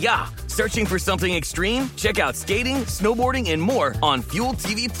on Hi-YAH. Searching for something extreme? Check out skating, snowboarding, and more on Fuel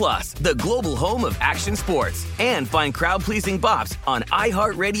TV Plus, the global home of action sports. And find crowd-pleasing bops on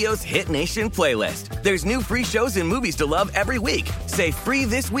iHeartRadio's Hit Nation playlist. There's new free shows and movies to love every week. Say free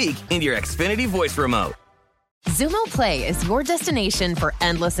this week in your Xfinity voice remote. Xumo Play is your destination for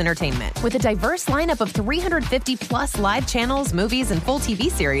endless entertainment. With a diverse lineup of 350 plus live channels, movies, and full TV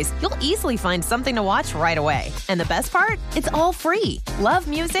series, you'll easily find something to watch right away. And the best part? It's all free. Love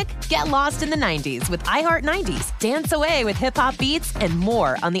music? Get lost in the 90s with iHeart 90s. Dance away with hip-hop beats and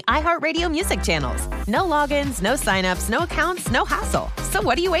more on the iHeartRadio music channels. No logins, no signups, no accounts, no hassle. So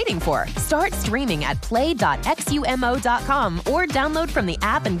what are you waiting for? Start streaming at play.xumo.com or download from the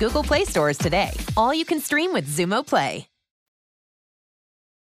app and Google Play stores today. All you can stream with Xumo Play.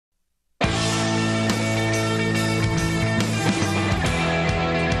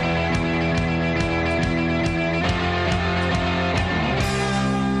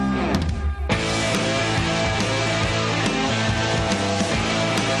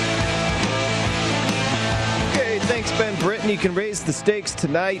 Thanks, Ben Britton. You can raise the stakes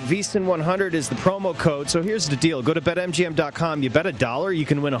tonight. VSiN100 is the promo code. So here's the deal. Go to BetMGM.com. You bet $1, you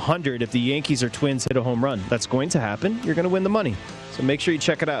can win 100 if the Yankees or Twins hit a home run. That's going to happen. You're going to win the money. So make sure you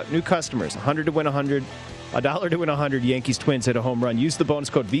check it out. New customers, 100 to win 100. $1 to win 100. Yankees Twins hit a home run. Use the bonus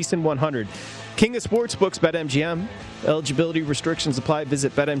code VSiN100. King of Sportsbooks, BetMGM. Eligibility restrictions apply.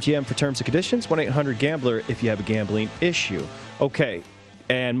 Visit BetMGM for terms and conditions. 1-800-GAMBLER if you have a gambling issue. Okay.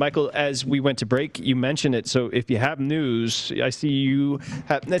 And, Michael, as we went to break, you mentioned it. So if you have news, I see you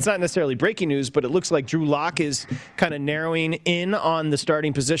have – it's not necessarily breaking news, but it looks like Drew Lock is kind of narrowing in on the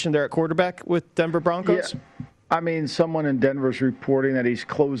starting position there at quarterback with Denver Broncos. Yeah. I mean, someone in Denver is reporting that he's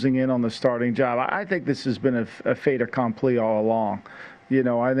closing in on the starting job. I think this has been a fait accompli all along. You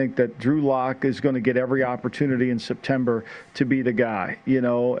know, I think that Drew Lock is going to get every opportunity in September to be the guy, you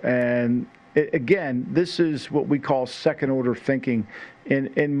know, and – again, this is what we call second-order thinking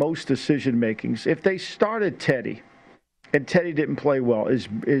in most decision-makings. If they started Teddy and Teddy didn't play well, is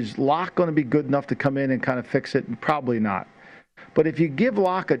Locke going to be good enough to come in and kind of fix it? Probably not. But if you give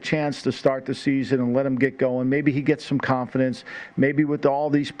Locke a chance to start the season and let him get going, maybe he gets some confidence. Maybe with all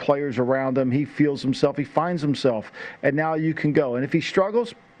these players around him, he feels himself, he finds himself, and now you can go. And if he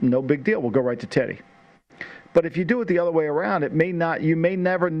struggles, no big deal. We'll go right to Teddy. But if you do it the other way around, you may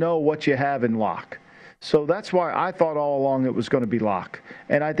never know what you have in Locke. So that's why I thought all along it was going to be Locke.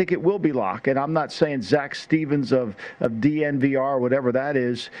 And I think it will be Locke. And I'm not saying Zach Stevens of DNVR, whatever that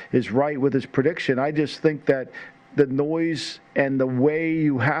is right with his prediction. I just think that the noise and the way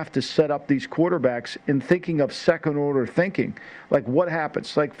you have to set up these quarterbacks in thinking of second-order thinking, like what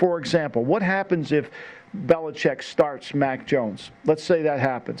happens? Like, for example, what happens if Belichick starts Mac Jones? Let's say that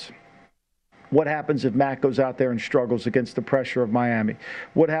happens. What happens if Mac goes out there and struggles against the pressure of Miami?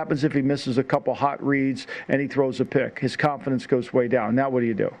 What happens if he misses a couple hot reads and he throws a pick? His confidence goes way down. Now what do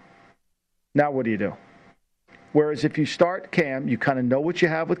you do? Whereas if you start Cam, you kind of know what you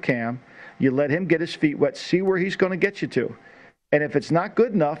have with Cam. You let him get his feet wet, see where he's going to get you to. And if it's not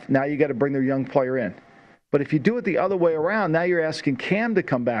good enough, now you got to bring their young player in. But if you do it the other way around, now you're asking Cam to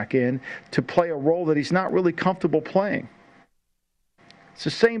come back in to play a role that he's not really comfortable playing. It's the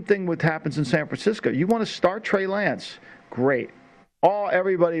same thing what happens in San Francisco. You want to start Trey Lance, great.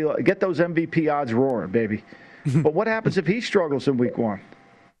 Everybody get those MVP odds roaring, baby. But what happens if he struggles in week 1?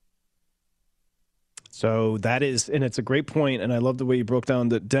 So that is, and it's a great point, and I love the way you broke down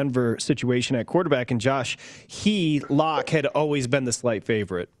the Denver situation at quarterback. And Josh, Locke had always been the slight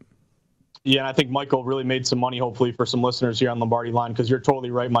favorite. Yeah, and I think Michael really made some money, hopefully, for some listeners here on Lombardi Line, because you're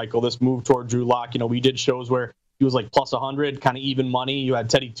totally right, Michael. This move toward Drew Lock, we did shows where he was like plus 100, kind of even money. You had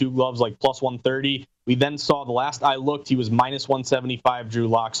Teddy Two Gloves like plus 130. We then saw the last I looked, he was minus 175, Drew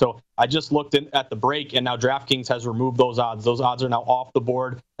Lock. So I just looked at the break, and now DraftKings has removed those odds. Those odds are now off the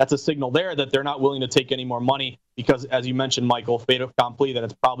board. That's a signal there that they're not willing to take any more money because, as you mentioned, Michael, fait accompli, that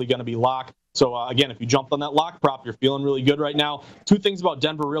it's probably going to be Lock. So, again, if you jumped on that Lock prop, you're feeling really good right now. 2 things about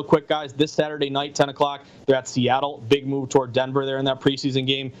Denver real quick, guys. This Saturday night, 10 o'clock, they're at Seattle. Big move toward Denver there in that preseason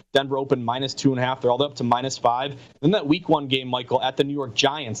game. Denver opened minus 2.5. They're all the way up to minus 5. Then that week 1 game, Michael, at the New York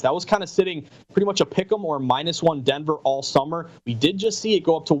Giants. That was kind of sitting pretty much a pick 'em or minus 1 Denver all summer. We did just see it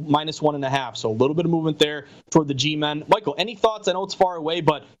go up to minus 1.5. So a little bit of movement there toward the G-men. Michael, any thoughts? I know it's far away,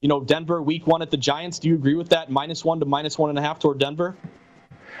 but, Denver week 1 at the Giants, do you agree with that? Minus 1 to minus 1.5 toward Denver?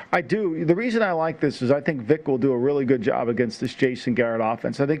 I do. The reason I like this is I think Vic will do a really good job against this Jason Garrett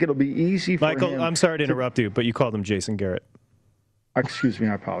offense. I think it'll be easy for him. Michael, I'm sorry to interrupt you, but you called him Jason Garrett. Excuse me,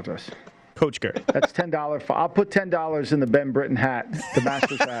 I apologize. Coach Garrett. That's $10. I'll put $10 in the Ben Britton hat, the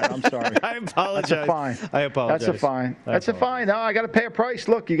Masters hat. I'm sorry. I apologize. That's a fine. I apologize. That's a fine. That's a fine. No, I got to pay a price.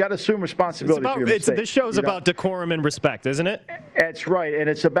 Look, you got to assume responsibility for your mistake. This show's about decorum and respect, isn't it? That's right, and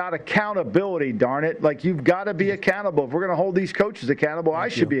it's about accountability, darn it. Like, you've got to be accountable. If we're going to hold these coaches accountable, I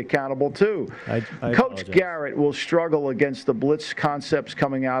should be accountable too. Coach Garrett will struggle against the blitz concepts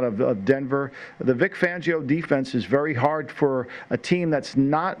coming out of Denver. The Vic Fangio defense is very hard for a team that's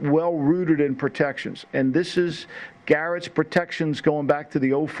not well rooted in protections. And this is Garrett's protections going back to the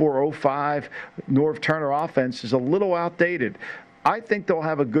 04-05 Norv Turner offense is a little outdated. I think they'll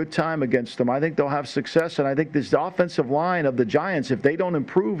have a good time against them. I think they'll have success, and I think this offensive line of the Giants, if they don't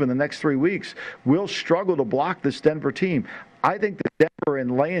improve in the next 3 weeks, will struggle to block this Denver team. I think that Denver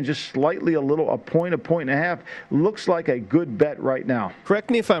and laying just slightly a point and a half, looks like a good bet right now. Correct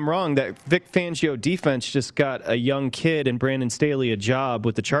me if I'm wrong, that Vic Fangio defense just got a young kid and Brandon Staley a job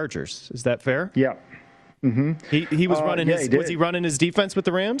with the Chargers. Is that fair? Yeah. Mm-hmm. He was running was he running his defense with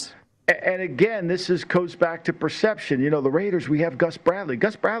the Rams? And again, goes back to perception. The Raiders, we have Gus Bradley.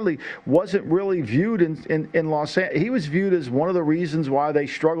 Gus Bradley wasn't really viewed in Los Angeles. He was viewed as one of the reasons why they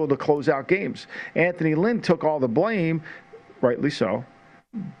struggled to close out games. Anthony Lynn took all the blame, rightly so.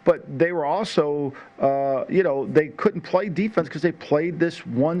 But they were also, they couldn't play defense because they played this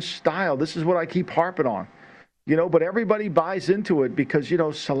one style. This is what I keep harping on. But everybody buys into it because,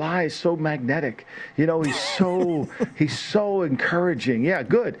 Salah is so magnetic. He's so encouraging. Yeah,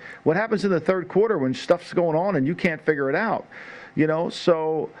 good. What happens in the third quarter when stuff's going on and you can't figure it out?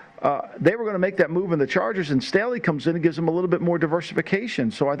 So they were going to make that move in the Chargers, and Staley comes in and gives them a little bit more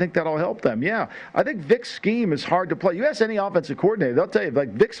diversification. So I think that'll help them. Yeah, I think Vic's scheme is hard to play. You ask any offensive coordinator, they'll tell you,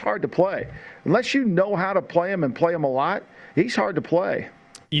 Vic's hard to play. Unless you know how to play him and play him a lot, he's hard to play.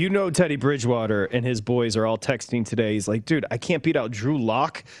 Teddy Bridgewater and his boys are all texting today. He's like, dude, I can't beat out Drew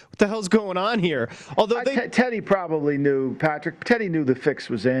Lock. What the hell's going on here? Although Teddy probably knew, Patrick. Teddy knew the fix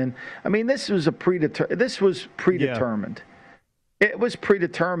was in. I mean, this was predetermined. Yeah. It was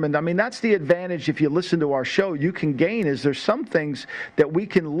predetermined. I mean, that's the advantage if you listen to our show you can gain is there's some things that we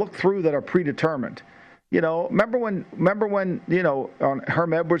can look through that are predetermined. remember when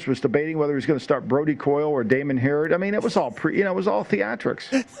Herm Edwards was debating whether he was going to start Brody Coyle or Damon Herod? I mean, it was all it was all theatrics.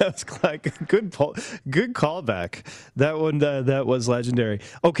 That's like a good callback. That one, that was legendary.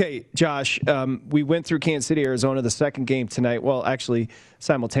 Okay, Josh, we went through Kansas City, Arizona, the second game tonight. Well, actually,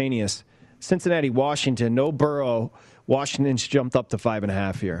 simultaneous. Cincinnati, Washington, no Burrow. Washington's jumped up to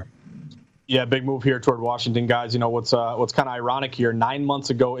 5.5 here. Yeah, big move here toward Washington, guys. What's kind of ironic here, 9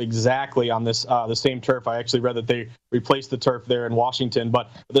 months ago exactly on this the same turf, I actually read that they replaced the turf there in Washington, but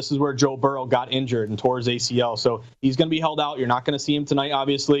this is where Joe Burrow got injured and tore his ACL. So he's going to be held out. You're not going to see him tonight,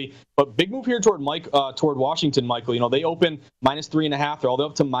 obviously. But big move here toward Washington, Michael. They open -3.5. They're all the way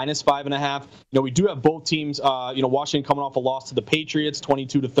up to -5.5. We do have both teams, Washington coming off a loss to the Patriots,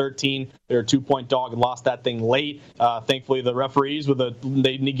 22-13. They're a 2-point dog and lost that thing late. Thankfully, the referees,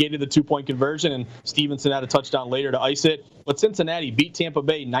 they negated the 2-point conversion, and Stevenson had a touchdown later to ice it. But Cincinnati beat Tampa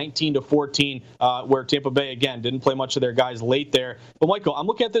Bay 19-14, where Tampa Bay, again, didn't play much of their guys late there. But, Michael, I'm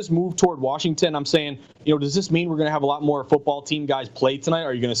looking at this move toward Washington. I'm saying, does this mean we're going to have a lot more football team guys play tonight?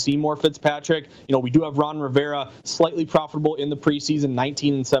 Are you going to see more Fitzpatrick? We do have Ron Rivera, slightly profitable in the preseason,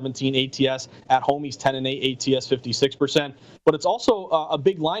 19-17 ATS. At home, he's 10-8 ATS, 56%. But it's also a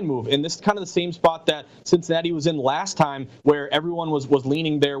big line move, and this is kind of the same spot that Cincinnati was in last time, where everyone was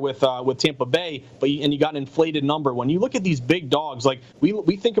leaning there with Tampa Bay, and you got an inflated number. When you look at these big dogs, like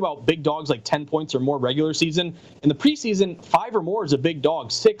we think about big dogs like 10 points or more regular season. In the preseason, 5 or more is a big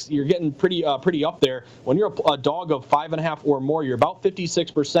dog. 6, you're getting pretty up there. When you're a dog of 5.5 or more, you're about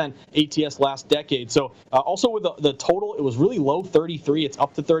 56% ATS last decade. So also with the total, it was really low, 33. It's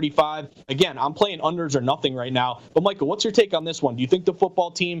up to 35. Again, I'm playing unders or nothing right now. But Michael, what's your take on this one? Do you think the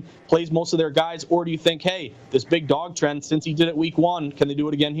football team plays most of their guys, or do you think, hey, this big dog trend, since he did it week 1, can they do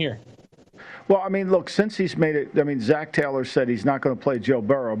it again here? Well, I mean, look, since he's made it, Zach Taylor said he's not going to play Joe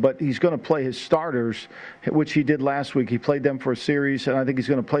Burrow, but he's going to play his starters, which he did last week. He played them for a series, and I think he's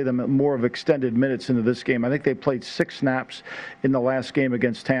going to play them at more of extended minutes into this game. I think they played 6 snaps in the last game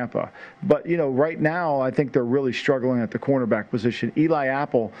against Tampa. But, right now, I think they're really struggling at the cornerback position. Eli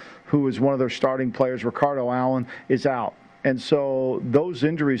Apple, who is one of their starting players, Ricardo Allen, is out. And so those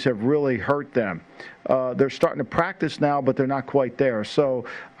injuries have really hurt them. They're starting to practice now, but they're not quite there. So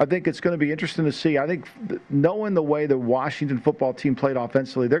I think it's going to be interesting to see. I think knowing the way the Washington football team played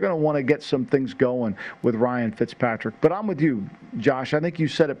offensively, they're going to want to get some things going with Ryan Fitzpatrick. But I'm with you, Josh. I think you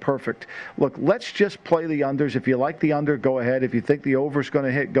said it perfect. Look, let's just play the unders. If you like the under, go ahead. If you think the over is going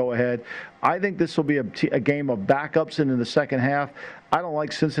to hit, go ahead. I think this will be a game of backups in the second half. I don't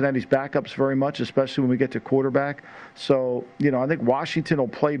like Cincinnati's backups very much, especially when we get to quarterback. So, I think Washington will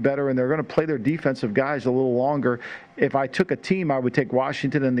play better, and they're going to play their defensive guys a little longer. If I took a team, I would take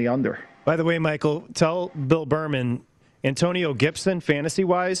Washington and the under. By the way, Michael, tell Bill Berman, Antonio Gibson,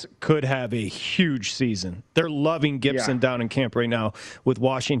 fantasy-wise, could have a huge season. They're loving Gibson down in camp right now with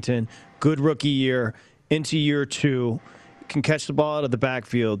Washington. Good rookie year, into year 2. Can catch the ball out of the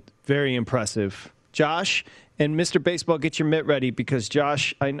backfield. Very impressive. Josh and Mr. Baseball, get your mitt ready because,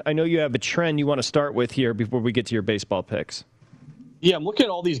 Josh, I know you have a trend you want to start with here before we get to your baseball picks. Yeah, I'm looking at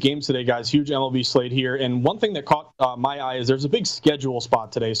all these games today, guys. Huge MLB slate here. And one thing that caught my eye is there's a big schedule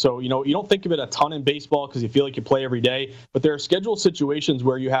spot today. So, you don't think of it a ton in baseball because you feel like you play every day. But there are scheduled situations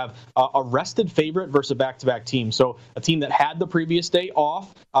where you have a rested favorite versus a back-to-back team. So a team that had the previous day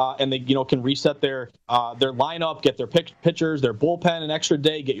off and they, can reset their lineup, get their pitchers, their bullpen an extra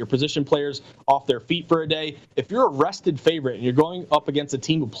day, get your position players off their feet for a day. If you're a rested favorite and you're going up against a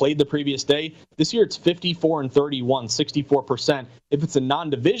team who played the previous day, this year it's 54-31, 64%. If it's a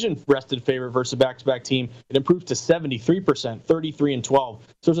non-division rested favorite versus a back-to-back team, it improves to 73%, 33-12. So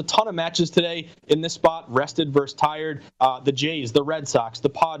there's a ton of matches today in this spot, rested versus tired. The Jays, the Red Sox, the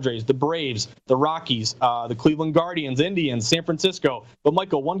Padres, the Braves, the Rockies, the Cleveland Guardians, Indians, San Francisco. But,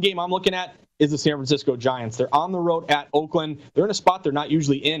 Michael, one game I'm looking at is the San Francisco Giants. They're on the road at Oakland. They're in a spot they're not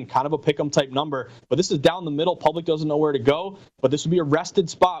usually in, kind of a pick'em type number. But this is down the middle. Public doesn't know where to go. But this would be a rested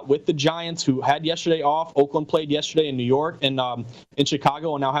spot with the Giants, who had yesterday off. Oakland played yesterday in New York and in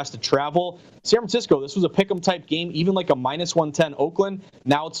Chicago and now has to travel. San Francisco, this was a pick'em type game, even like a -110 Oakland.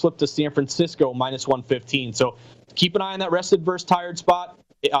 Now it's flipped to San Francisco -115. So keep an eye on that rested versus tired spot.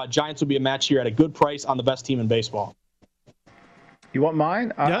 Giants would be a match here at a good price on the best team in baseball. You want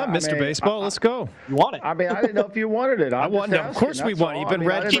mine? Yeah, Mr. Baseball, let's go. You want it? I didn't know if you wanted it. I wanted it. Of course we want it. You've been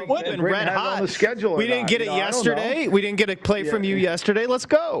red hot. On the schedule we didn't get it yesterday. We didn't get a play from you yesterday. Let's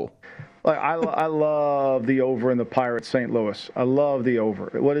go. I love the over in the Pirates St. Louis. I love the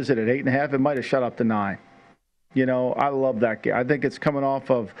over. What is it, at 8.5? It might have shot up to 9. You know, I love that game. I think it's coming off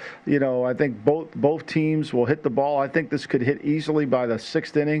of, I think both teams will hit the ball. I think this could hit easily by the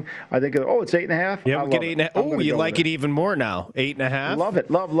 6th inning. I think, it's 8.5. Yeah, we get 8.5. Oh, you like it even more now. 8.5. Love it.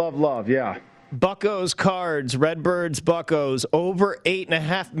 Love. Yeah. Buccos, Cards, Redbirds, Buccos, over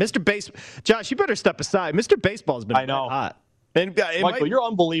 8.5. Mr. Base, Josh, you better step aside. Mr. Baseball's been hot. And, Michael, you're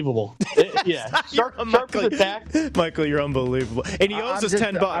unbelievable. Sharp attack. Michael, you're unbelievable. And he owes us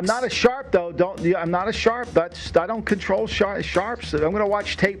 $10. I'm not a sharp though. I'm not a sharp. I don't control sharps. I'm going to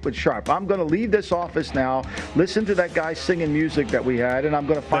watch tape with Sharp. I'm going to leave this office now. Listen to that guy singing music that we had, and I'm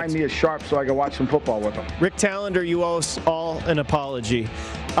going to find me a Sharp so I can watch some football with him. Rick Tallender, you owe us all an apology.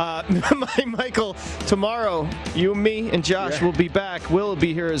 Michael, tomorrow you, me, and Josh will be back. We'll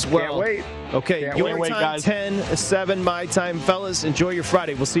be here as well. Can't wait. Okay, your time, guys. 10-7, my time. Fellas, enjoy your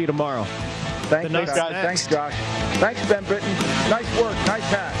Friday. We'll see you tomorrow. Thanks, guys. Thanks, Josh. Thanks, Ben Britton. Nice work. Nice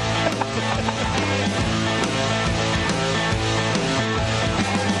hat.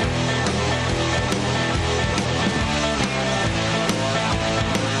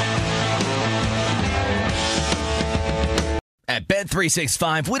 At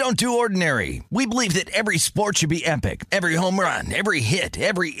Bet365, we don't do ordinary. We believe that every sport should be epic. Every home run, every hit,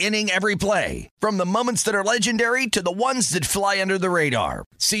 every inning, every play. From the moments that are legendary to the ones that fly under the radar.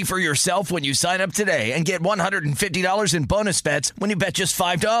 See for yourself when you sign up today and get $150 in bonus bets when you bet just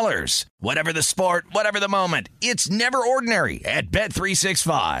 $5. Whatever the sport, whatever the moment, it's never ordinary at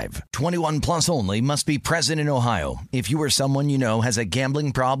Bet365. 21 plus only. Must be present in Ohio. If you or someone you know has a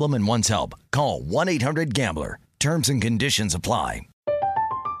gambling problem and wants help, call 1-800-GAMBLER. Terms and conditions apply.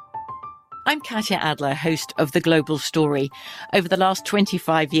 I'm Katya Adler, host of The Global Story. Over the last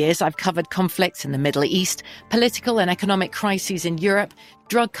 25 years, I've covered conflicts in the Middle East, political and economic crises in Europe,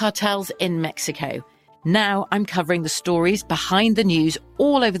 drug cartels in Mexico. Now I'm covering the stories behind the news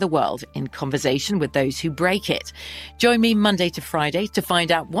all over the world in conversation with those who break it. Join me Monday to Friday to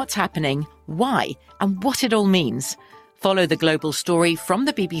find out what's happening, why, and what it all means. Follow The Global Story from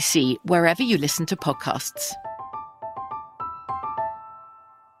the BBC wherever you listen to podcasts.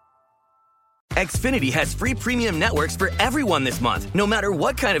 Xfinity has free premium networks for everyone this month, no matter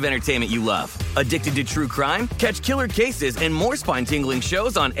what kind of entertainment you love. Addicted to true crime? Catch killer cases and more spine-tingling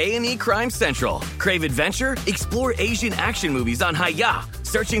shows on A&E Crime Central. Crave adventure? Explore Asian action movies on Hi-Ya.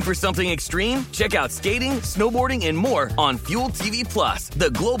 Searching for something extreme? Check out skating, snowboarding, and more on Fuel TV Plus, the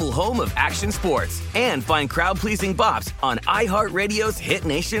global home of action sports. And find crowd-pleasing bops on iHeartRadio's Hit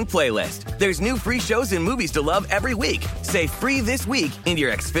Nation playlist. There's new free shows and movies to love every week. Say free this week in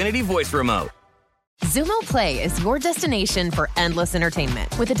your Xfinity voice remote. Xumo Play is your destination for endless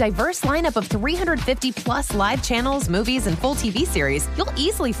entertainment. With a diverse lineup of 350 plus live channels, movies, and full TV series, you'll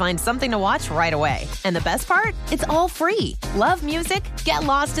easily find something to watch right away. And the best part? It's all free. Love music? Get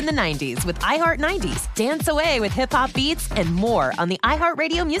lost in the 90s with iHeart 90s. Dance away with hip-hop beats and more on the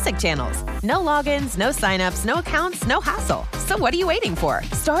iHeartRadio music channels. No logins, no signups, no accounts, no hassle. So what are you waiting for?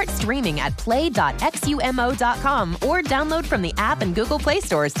 Start streaming at play.xumo.com or download from the app and Google Play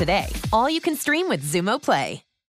stores today. All you can stream with Xumo Play.